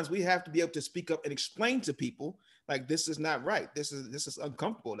 sometimes we have to be able to speak up and explain to people, like, this is not right. This is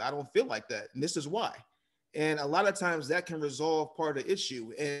uncomfortable. I don't feel like that. And this is why. And a lot of times that can resolve part of the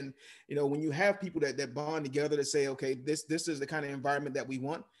issue. And, when you have people that bond together to say, okay, this is the kind of environment that we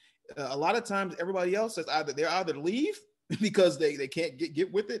want. A lot of times everybody else says they're either leave because they can't get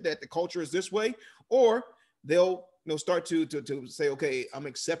with it, that the culture is this way, or they'll start to say, okay, I'm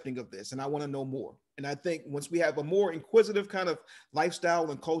accepting of this and I want to know more. And I think once we have a more inquisitive kind of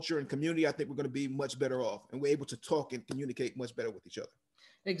lifestyle and culture and community, I think we're going to be much better off, and we're able to talk and communicate much better with each other.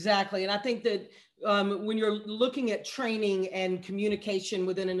 Exactly. And I think that when you're looking at training and communication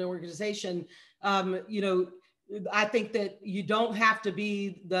within an organization, I think that you don't have to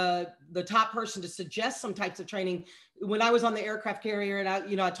be the top person to suggest some types of training. When I was on the aircraft carrier, and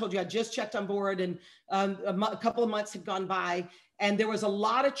I told you I just checked on board, and a couple of months had gone by, and there was a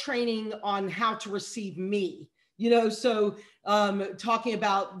lot of training on how to receive me. So talking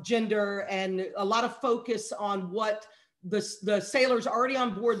about gender and a lot of focus on what the sailors already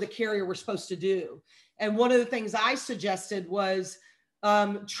on board the carrier were supposed to do. And one of the things I suggested was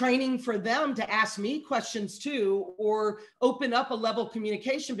training for them to ask me questions too, or open up a level of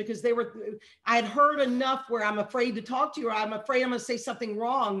communication, because I had heard enough where I'm afraid to talk to you, or I'm afraid I'm going to say something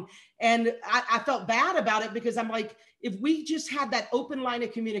wrong. And I felt bad about it, because I'm like, if we just had that open line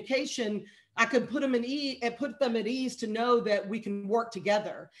of communication, I could put them at ease to know that we can work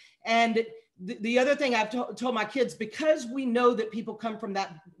together. And the other thing I've told my kids, because we know that people come from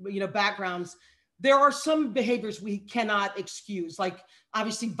that, backgrounds, there are some behaviors we cannot excuse, like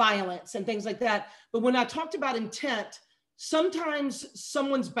obviously violence and things like that. But when I talked about intent, sometimes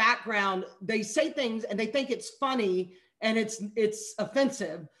someone's background, they say things and they think it's funny and it's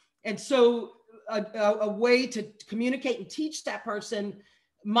offensive. And so a way to communicate and teach that person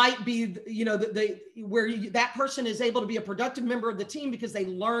might be, that person is able to be a productive member of the team because they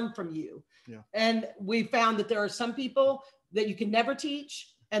learn from you. Yeah. And we found that there are some people that you can never teach,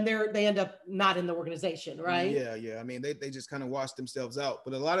 and they end up not in the organization, right? Yeah. I mean, they just kind of wash themselves out.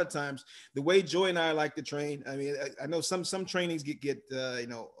 But a lot of times, the way Joy and I like to train, I mean, I know some trainings get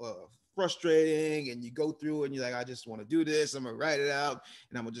frustrating, and you go through and you're like, I just want to do this. I'm gonna write it out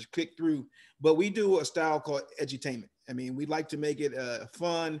and I'm gonna just click through. But we do a style called edutainment. I mean, we like to make it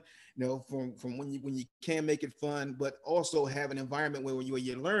fun, from when you can make it fun, but also have an environment where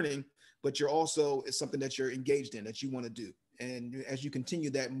you're learning, but it's something that you're engaged in, that you want to do. And as you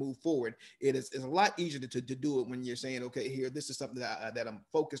continue that move forward, it's a lot easier to do it when you're saying, okay, here, this is something that I'm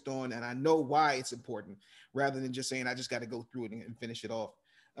focused on, and I know why it's important, rather than just saying, I just got to go through it and finish it off.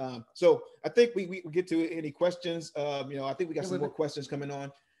 So I think we get to any questions. I think we got some more questions coming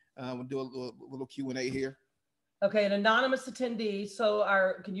on. We'll do a little Q&A here. Okay, an anonymous attendee. So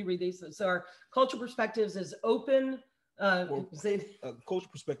can you read these? So our cultural perspectives is open. Cultural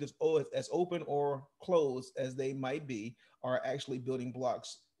perspectives, as open or closed as they might be, are actually building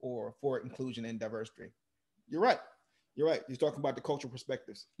blocks for inclusion and diversity. You're right. You're talking about the cultural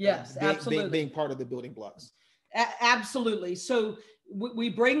perspectives. Yes, absolutely. Being part of the building blocks. Absolutely. So we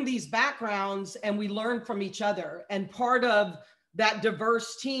bring these backgrounds and we learn from each other. And part of that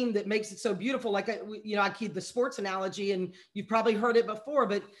diverse team that makes it so beautiful, like, I keep the sports analogy, and you've probably heard it before,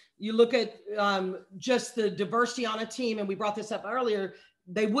 but you look at just the diversity on a team, and we brought this up earlier,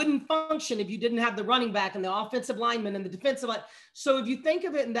 they wouldn't function if you didn't have the running back and the offensive lineman and the defensive line. So if you think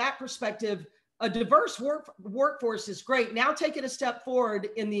of it in that perspective, a diverse workforce is great. Now take it a step forward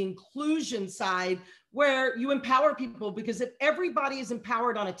in the inclusion side, where you empower people, because if everybody is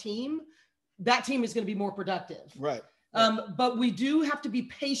empowered on a team, that team is going to be more productive. Right. But we do have to be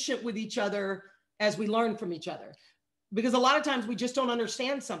patient with each other as we learn from each other, because a lot of times we just don't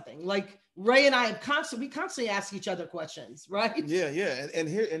understand something. Like Ray and I have constantly ask each other questions, right? Yeah.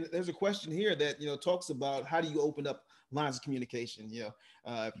 And there's a question here that, talks about how do you open up lines of communication?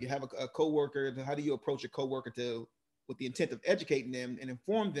 If you have a coworker, how do you approach a coworker with the intent of educating them and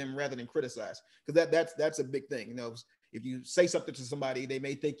inform them rather than criticize? Because that's a big thing. If you say something to somebody, they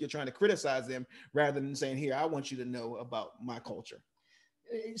may think you're trying to criticize them rather than saying, here, I want you to know about my culture.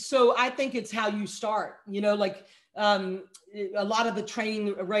 So I think it's how you start, like a lot of the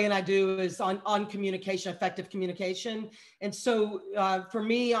training Ray and I do is on communication, effective communication. And so for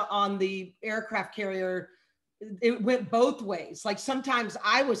me on the aircraft carrier, it went both ways. Like sometimes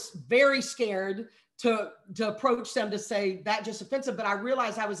I was very scared to approach them to say that just offensive, but I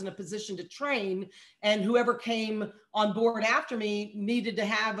realized I was in a position to train, and whoever came on board after me needed to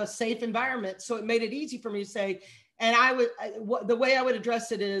have a safe environment. So it made it easy for me to say, and the way I would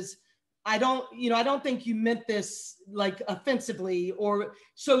address it is, I don't think you meant this like offensively, or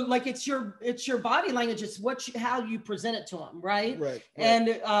so, like it's your body language. It's how you present it to them. Right.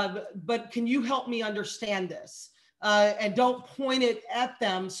 And, but can you help me understand this? And don't point it at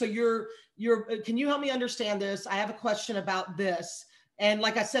them. So can you help me understand this? I have a question about this. And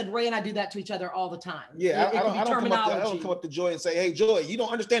like I said, Ray and I do that to each other all the time. Yeah. I don't come up to Joy and say, hey, Joy, you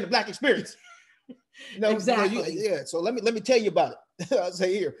don't understand the Black experience. Exactly. So let me tell you about it. I'll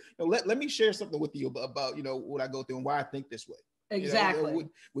say here, let me share something with you about what I go through and why I think this way. Exactly.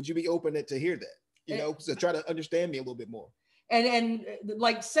 Would you be open to hear that? So try to understand me a little bit more. And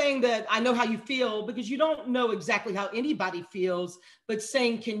like saying that I know how you feel, because you don't know exactly how anybody feels, but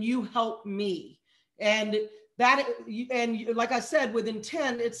saying, can you help me? And like I said, with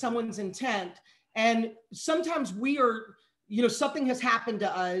intent, it's someone's intent. And sometimes we are, something has happened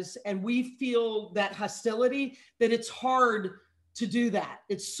to us and we feel that hostility, that it's hard to do that.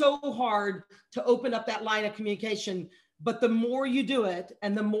 It's so hard to open up that line of communication. But the more you do it,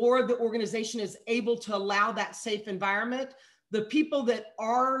 and the more the organization is able to allow that safe environment, the people that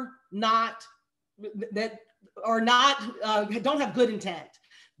don't have good intent,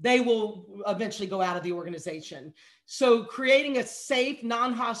 they will eventually go out of the organization. So creating a safe,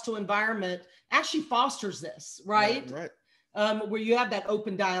 non-hostile environment actually fosters this, right? Right. Where you have that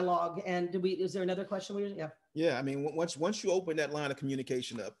open dialogue. And is there another question? Yeah. I mean, once you open that line of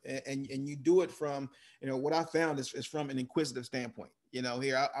communication up and you do it from, what I found is from an inquisitive standpoint.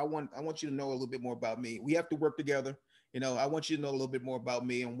 Here, I want you to know a little bit more about me. We have to work together. I want you to know a little bit more about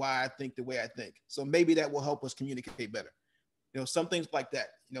me and why I think the way I think. So maybe that will help us communicate better. Some things like that.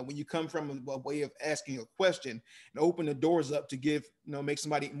 When you come from a way of asking a question and open the doors up to give, make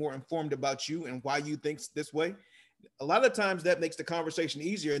somebody more informed about you and why you think this way. A lot of times that makes the conversation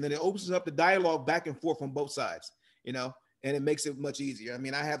easier, and then it opens up the dialogue back and forth on both sides, and it makes it much easier. I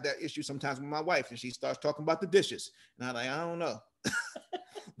mean, I have that issue sometimes with my wife, and she starts talking about the dishes, and I'm like, I don't know.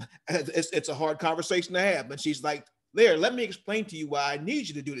 It's a hard conversation to have, but she's like, there, let me explain to you why I need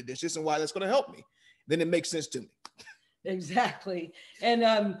you to do the dishes and why that's going to help me. Then it makes sense to me. Exactly. And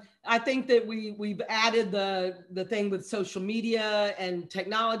I think that we've added the thing with social media and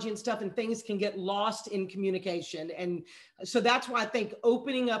technology and stuff, and things can get lost in communication. And so that's why I think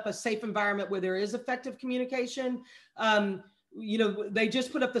opening up a safe environment where there is effective communication, they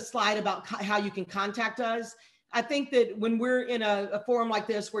just put up the slide about how you can contact us. I think that when we're in a forum like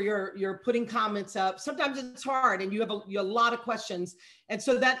this, where you're putting comments up, sometimes it's hard and you have a lot of questions. And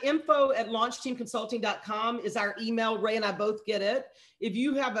so that info@launchteamconsulting.com is our email. Ray and I both get it. If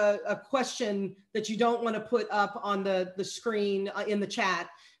you have a question that you don't want to put up on the screen in the chat,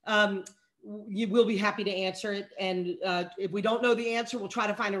 you will be happy to answer it. And if we don't know the answer, we'll try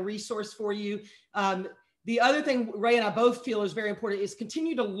to find a resource for you. The other thing Ray and I both feel is very important is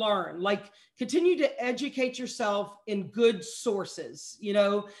continue to learn, like continue to educate yourself in good sources, we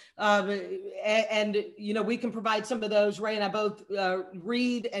can provide some of those. Ray and I both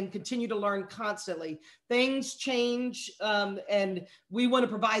read and continue to learn constantly. Things change, and we want to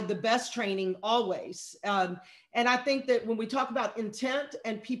provide the best training always. And I think that when we talk about intent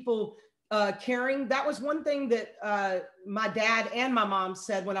and people caring. That was one thing that my dad and my mom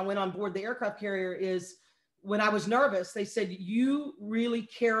said when I went on board the aircraft carrier is when I was nervous, they said, you really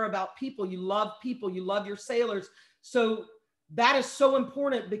care about people. You love people. You love your sailors. So that is so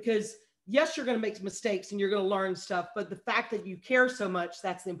important because yes, you're going to make mistakes and you're going to learn stuff, but the fact that you care so much,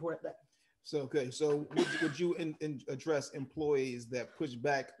 that's the important thing. So, okay. So would you address employees that push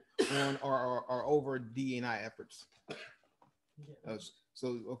back on our over D&I efforts?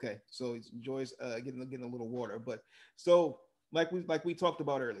 So, okay. So Joy's getting a little water, but so like we talked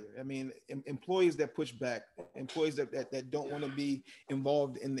about earlier, I mean, employees that push back, employees that don't want to be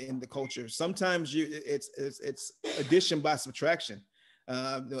involved in the culture. Sometimes it's addition by subtraction.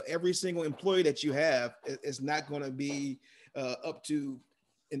 Every single employee that you have is not going to be up to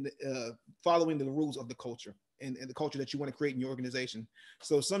following the rules of the culture and the culture that you want to create in your organization.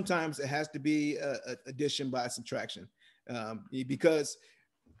 So sometimes it has to be addition by subtraction, because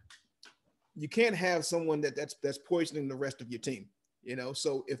you can't have someone that's poisoning the rest of your team.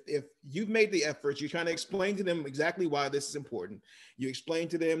 So if you've made the efforts, you're trying to explain to them exactly why this is important. You explain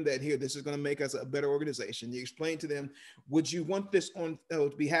to them that here, this is going to make us a better organization. You explain to them, would you want this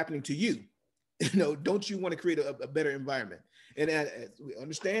to be happening to you? Don't you want to create a better environment? And we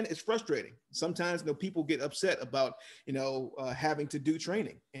understand it's frustrating. Sometimes, people get upset about, having to do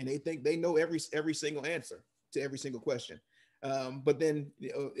training, and they think they know every single answer to every single question. But then,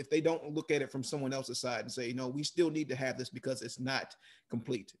 if they don't look at it from someone else's side and say, we still need to have this because it's not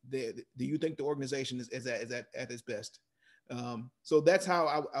complete. Do you think the organization is at its best? So that's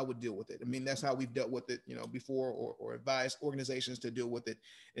how I would deal with it. I mean, that's how we've dealt with it, before, or advised organizations to deal with it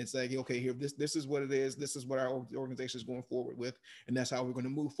and say, okay, here, this is what it is. This is what our organization is going forward with. And that's how we're going to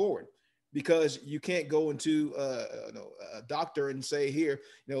move forward. Because you can't go into a doctor and say, here,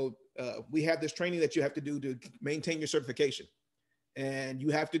 we have this training that you have to do to maintain your certification, and you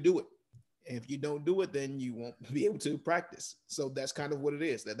have to do it. And if you don't do it, then you won't be able to practice. So that's kind of what it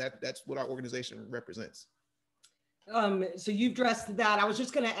is. That's what our organization represents. So you've addressed that. I was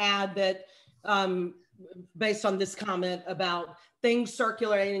just going to add that based on this comment about things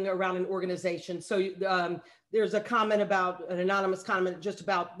circulating around an organization. So there's a comment about an anonymous comment just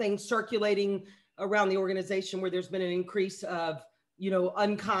about things circulating around the organization where there's been an increase of,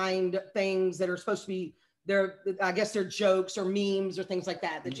 unkind things that are supposed to be there. I guess they're jokes or memes or things like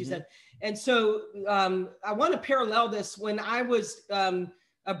that you said. And so I want to parallel this. When I was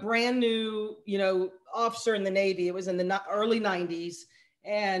a brand new, officer in the Navy, it was in the early 90s.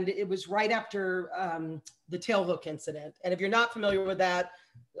 And it was right after the tailhook incident. And if you're not familiar with that,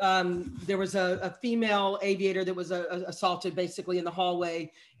 there was a female aviator that was assaulted basically in the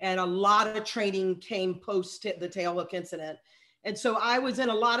hallway, and a lot of training came post the tailhook incident. And so I was in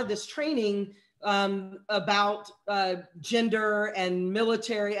a lot of this training about gender and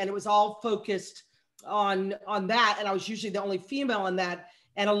military, and it was all focused on that. And I was usually the only female in that.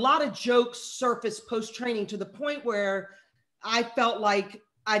 And a lot of jokes surfaced post-training to the point where I felt like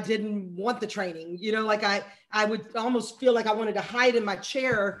I didn't want the training, like I would almost feel like I wanted to hide in my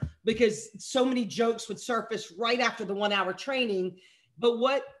chair because so many jokes would surface right after the 1 hour training. But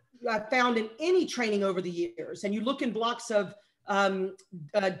what I found in any training over the years, and you look in blocks of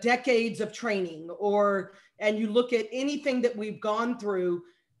decades of training, and you look at anything that we've gone through,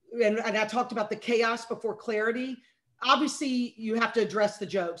 and I talked about the chaos before clarity. Obviously, you have to address the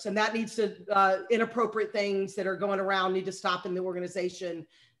jokes, and that needs to, inappropriate things that are going around need to stop in the organization.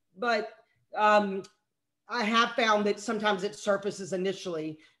 But I have found that sometimes it surfaces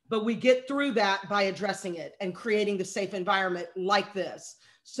initially, but we get through that by addressing it and creating the safe environment like this.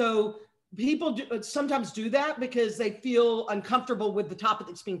 So people sometimes do that because they feel uncomfortable with the topic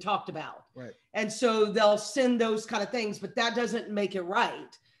that's being talked about. Right. And so they'll send those kind of things, but that doesn't make it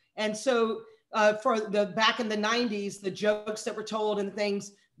right. And so for back in the 90s, the jokes that were told and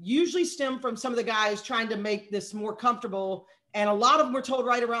things usually stem from some of the guys trying to make this more comfortable. And a lot of them were told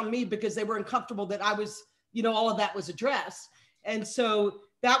right around me because they were uncomfortable that I was, all of that was addressed. And so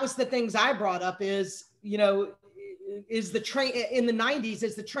that was the things I brought up is, is the in the 90s,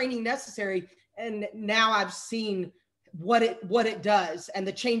 is the training necessary? And now I've seen what it does and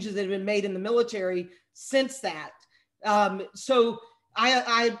the changes that have been made in the military since that. So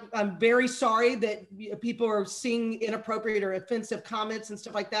I'm very sorry that people are seeing inappropriate or offensive comments and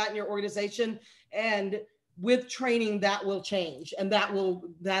stuff like that in your organization. And with training, that will change, and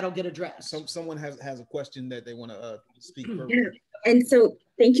that'll get addressed. So someone has a question that they want to speak. Yeah. And so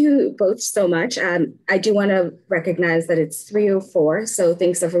thank you both so much. I do want to recognize that it's 3:04. So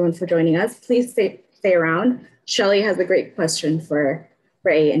thanks everyone for joining us. Please stay around. Shelley has a great question for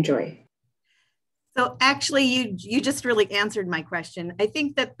Ray and Joy. So actually, you just really answered my question. I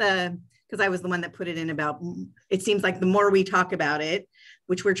think that the because I was the one that put it in about, it seems like the more we talk about it,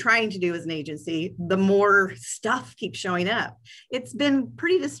 which we're trying to do as an agency, the more stuff keeps showing up. It's been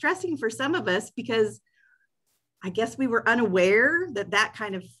pretty distressing for some of us because I guess we were unaware that that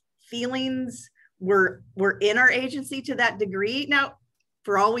kind of feelings were in our agency to that degree. Now,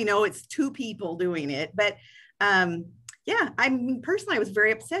 for all we know, it's 2 people doing it, but yeah, I mean, personally, I was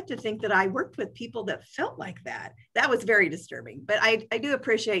very upset to think that I worked with people that felt like that. That was very disturbing, but I do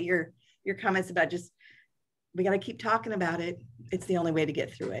appreciate your comments about just, we got to keep talking about it. It's the only way to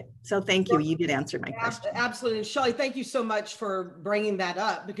get through it. So thank you. You did answer my question. Absolutely. And Shelley, thank you so much for bringing that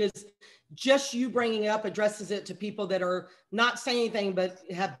up, because just you bringing it up addresses it to people that are not saying anything, but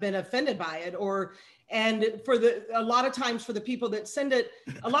have been offended by it. And for a lot of times for the people that send it,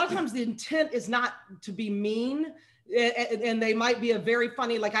 a lot of times the intent is not to be mean. And they might be a very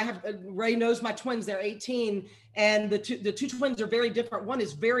funny, like I have, Ray knows my twins, they're 18, and the two twins are very different. One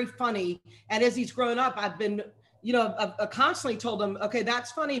is very funny. And as he's grown up, I've been, I constantly told him, okay,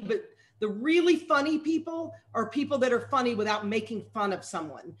 that's funny, but the really funny people are people that are funny without making fun of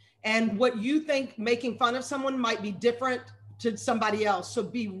someone. And what you think making fun of someone might be different to somebody else. So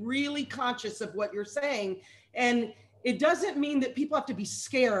be really conscious of what you're saying. And it doesn't mean that people have to be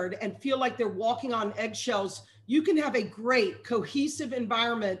scared and feel like they're walking on eggshells. You can have a great cohesive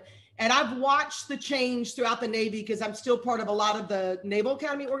environment. And I've watched the change throughout the Navy because I'm still part of a lot of the Naval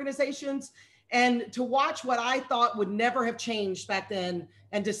Academy organizations. And to watch what I thought would never have changed back then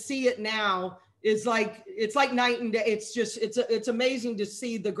and to see it now is like, it's like night and day. It's just, it's amazing to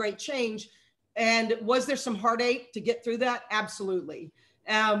see the great change. And was there some heartache to get through that? Absolutely.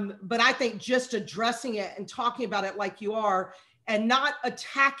 But I think just addressing it and talking about it like you are, and not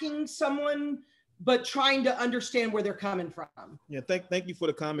attacking someone, but trying to understand where they're coming from. Yeah, thank you for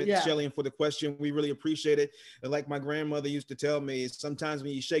the comment, Shelley, and for the question. We really appreciate it. And like my grandmother used to tell me, sometimes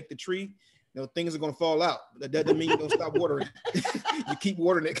when you shake the tree, things are going to fall out. That doesn't mean you don't stop watering. You keep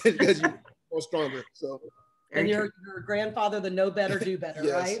watering it because you grow stronger. So. And your grandfather, the know better, do better,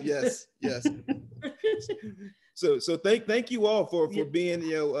 yes, right? Yes. So thank you all for being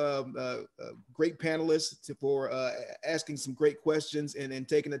great panelists, for asking some great questions and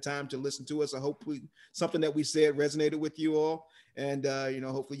taking the time to listen to us. I hope something that we said resonated with you all, and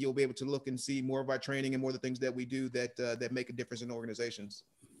hopefully you'll be able to look and see more of our training and more of the things that we do that make a difference in organizations.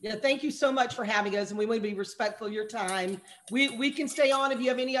 Yeah, thank you so much for having us, and we want to be respectful of your time. We can stay on if you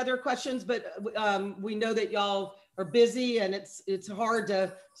have any other questions, but we know that y'all are busy and it's hard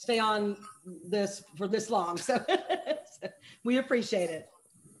to stay on this for this long. So we appreciate it.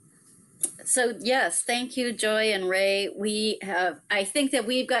 So yes, thank you, Joy and Ray. I think that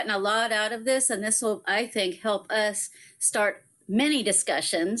we've gotten a lot out of this, and this will, I think, help us start many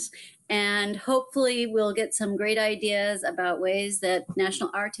discussions. And hopefully we'll get some great ideas about ways that National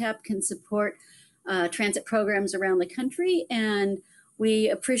RTAP can support transit programs around the country. And we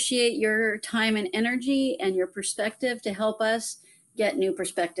appreciate your time and energy and your perspective to help us get new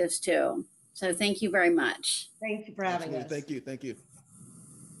perspectives too. So thank you very much. Thank you for having us. Thank you. Thank you.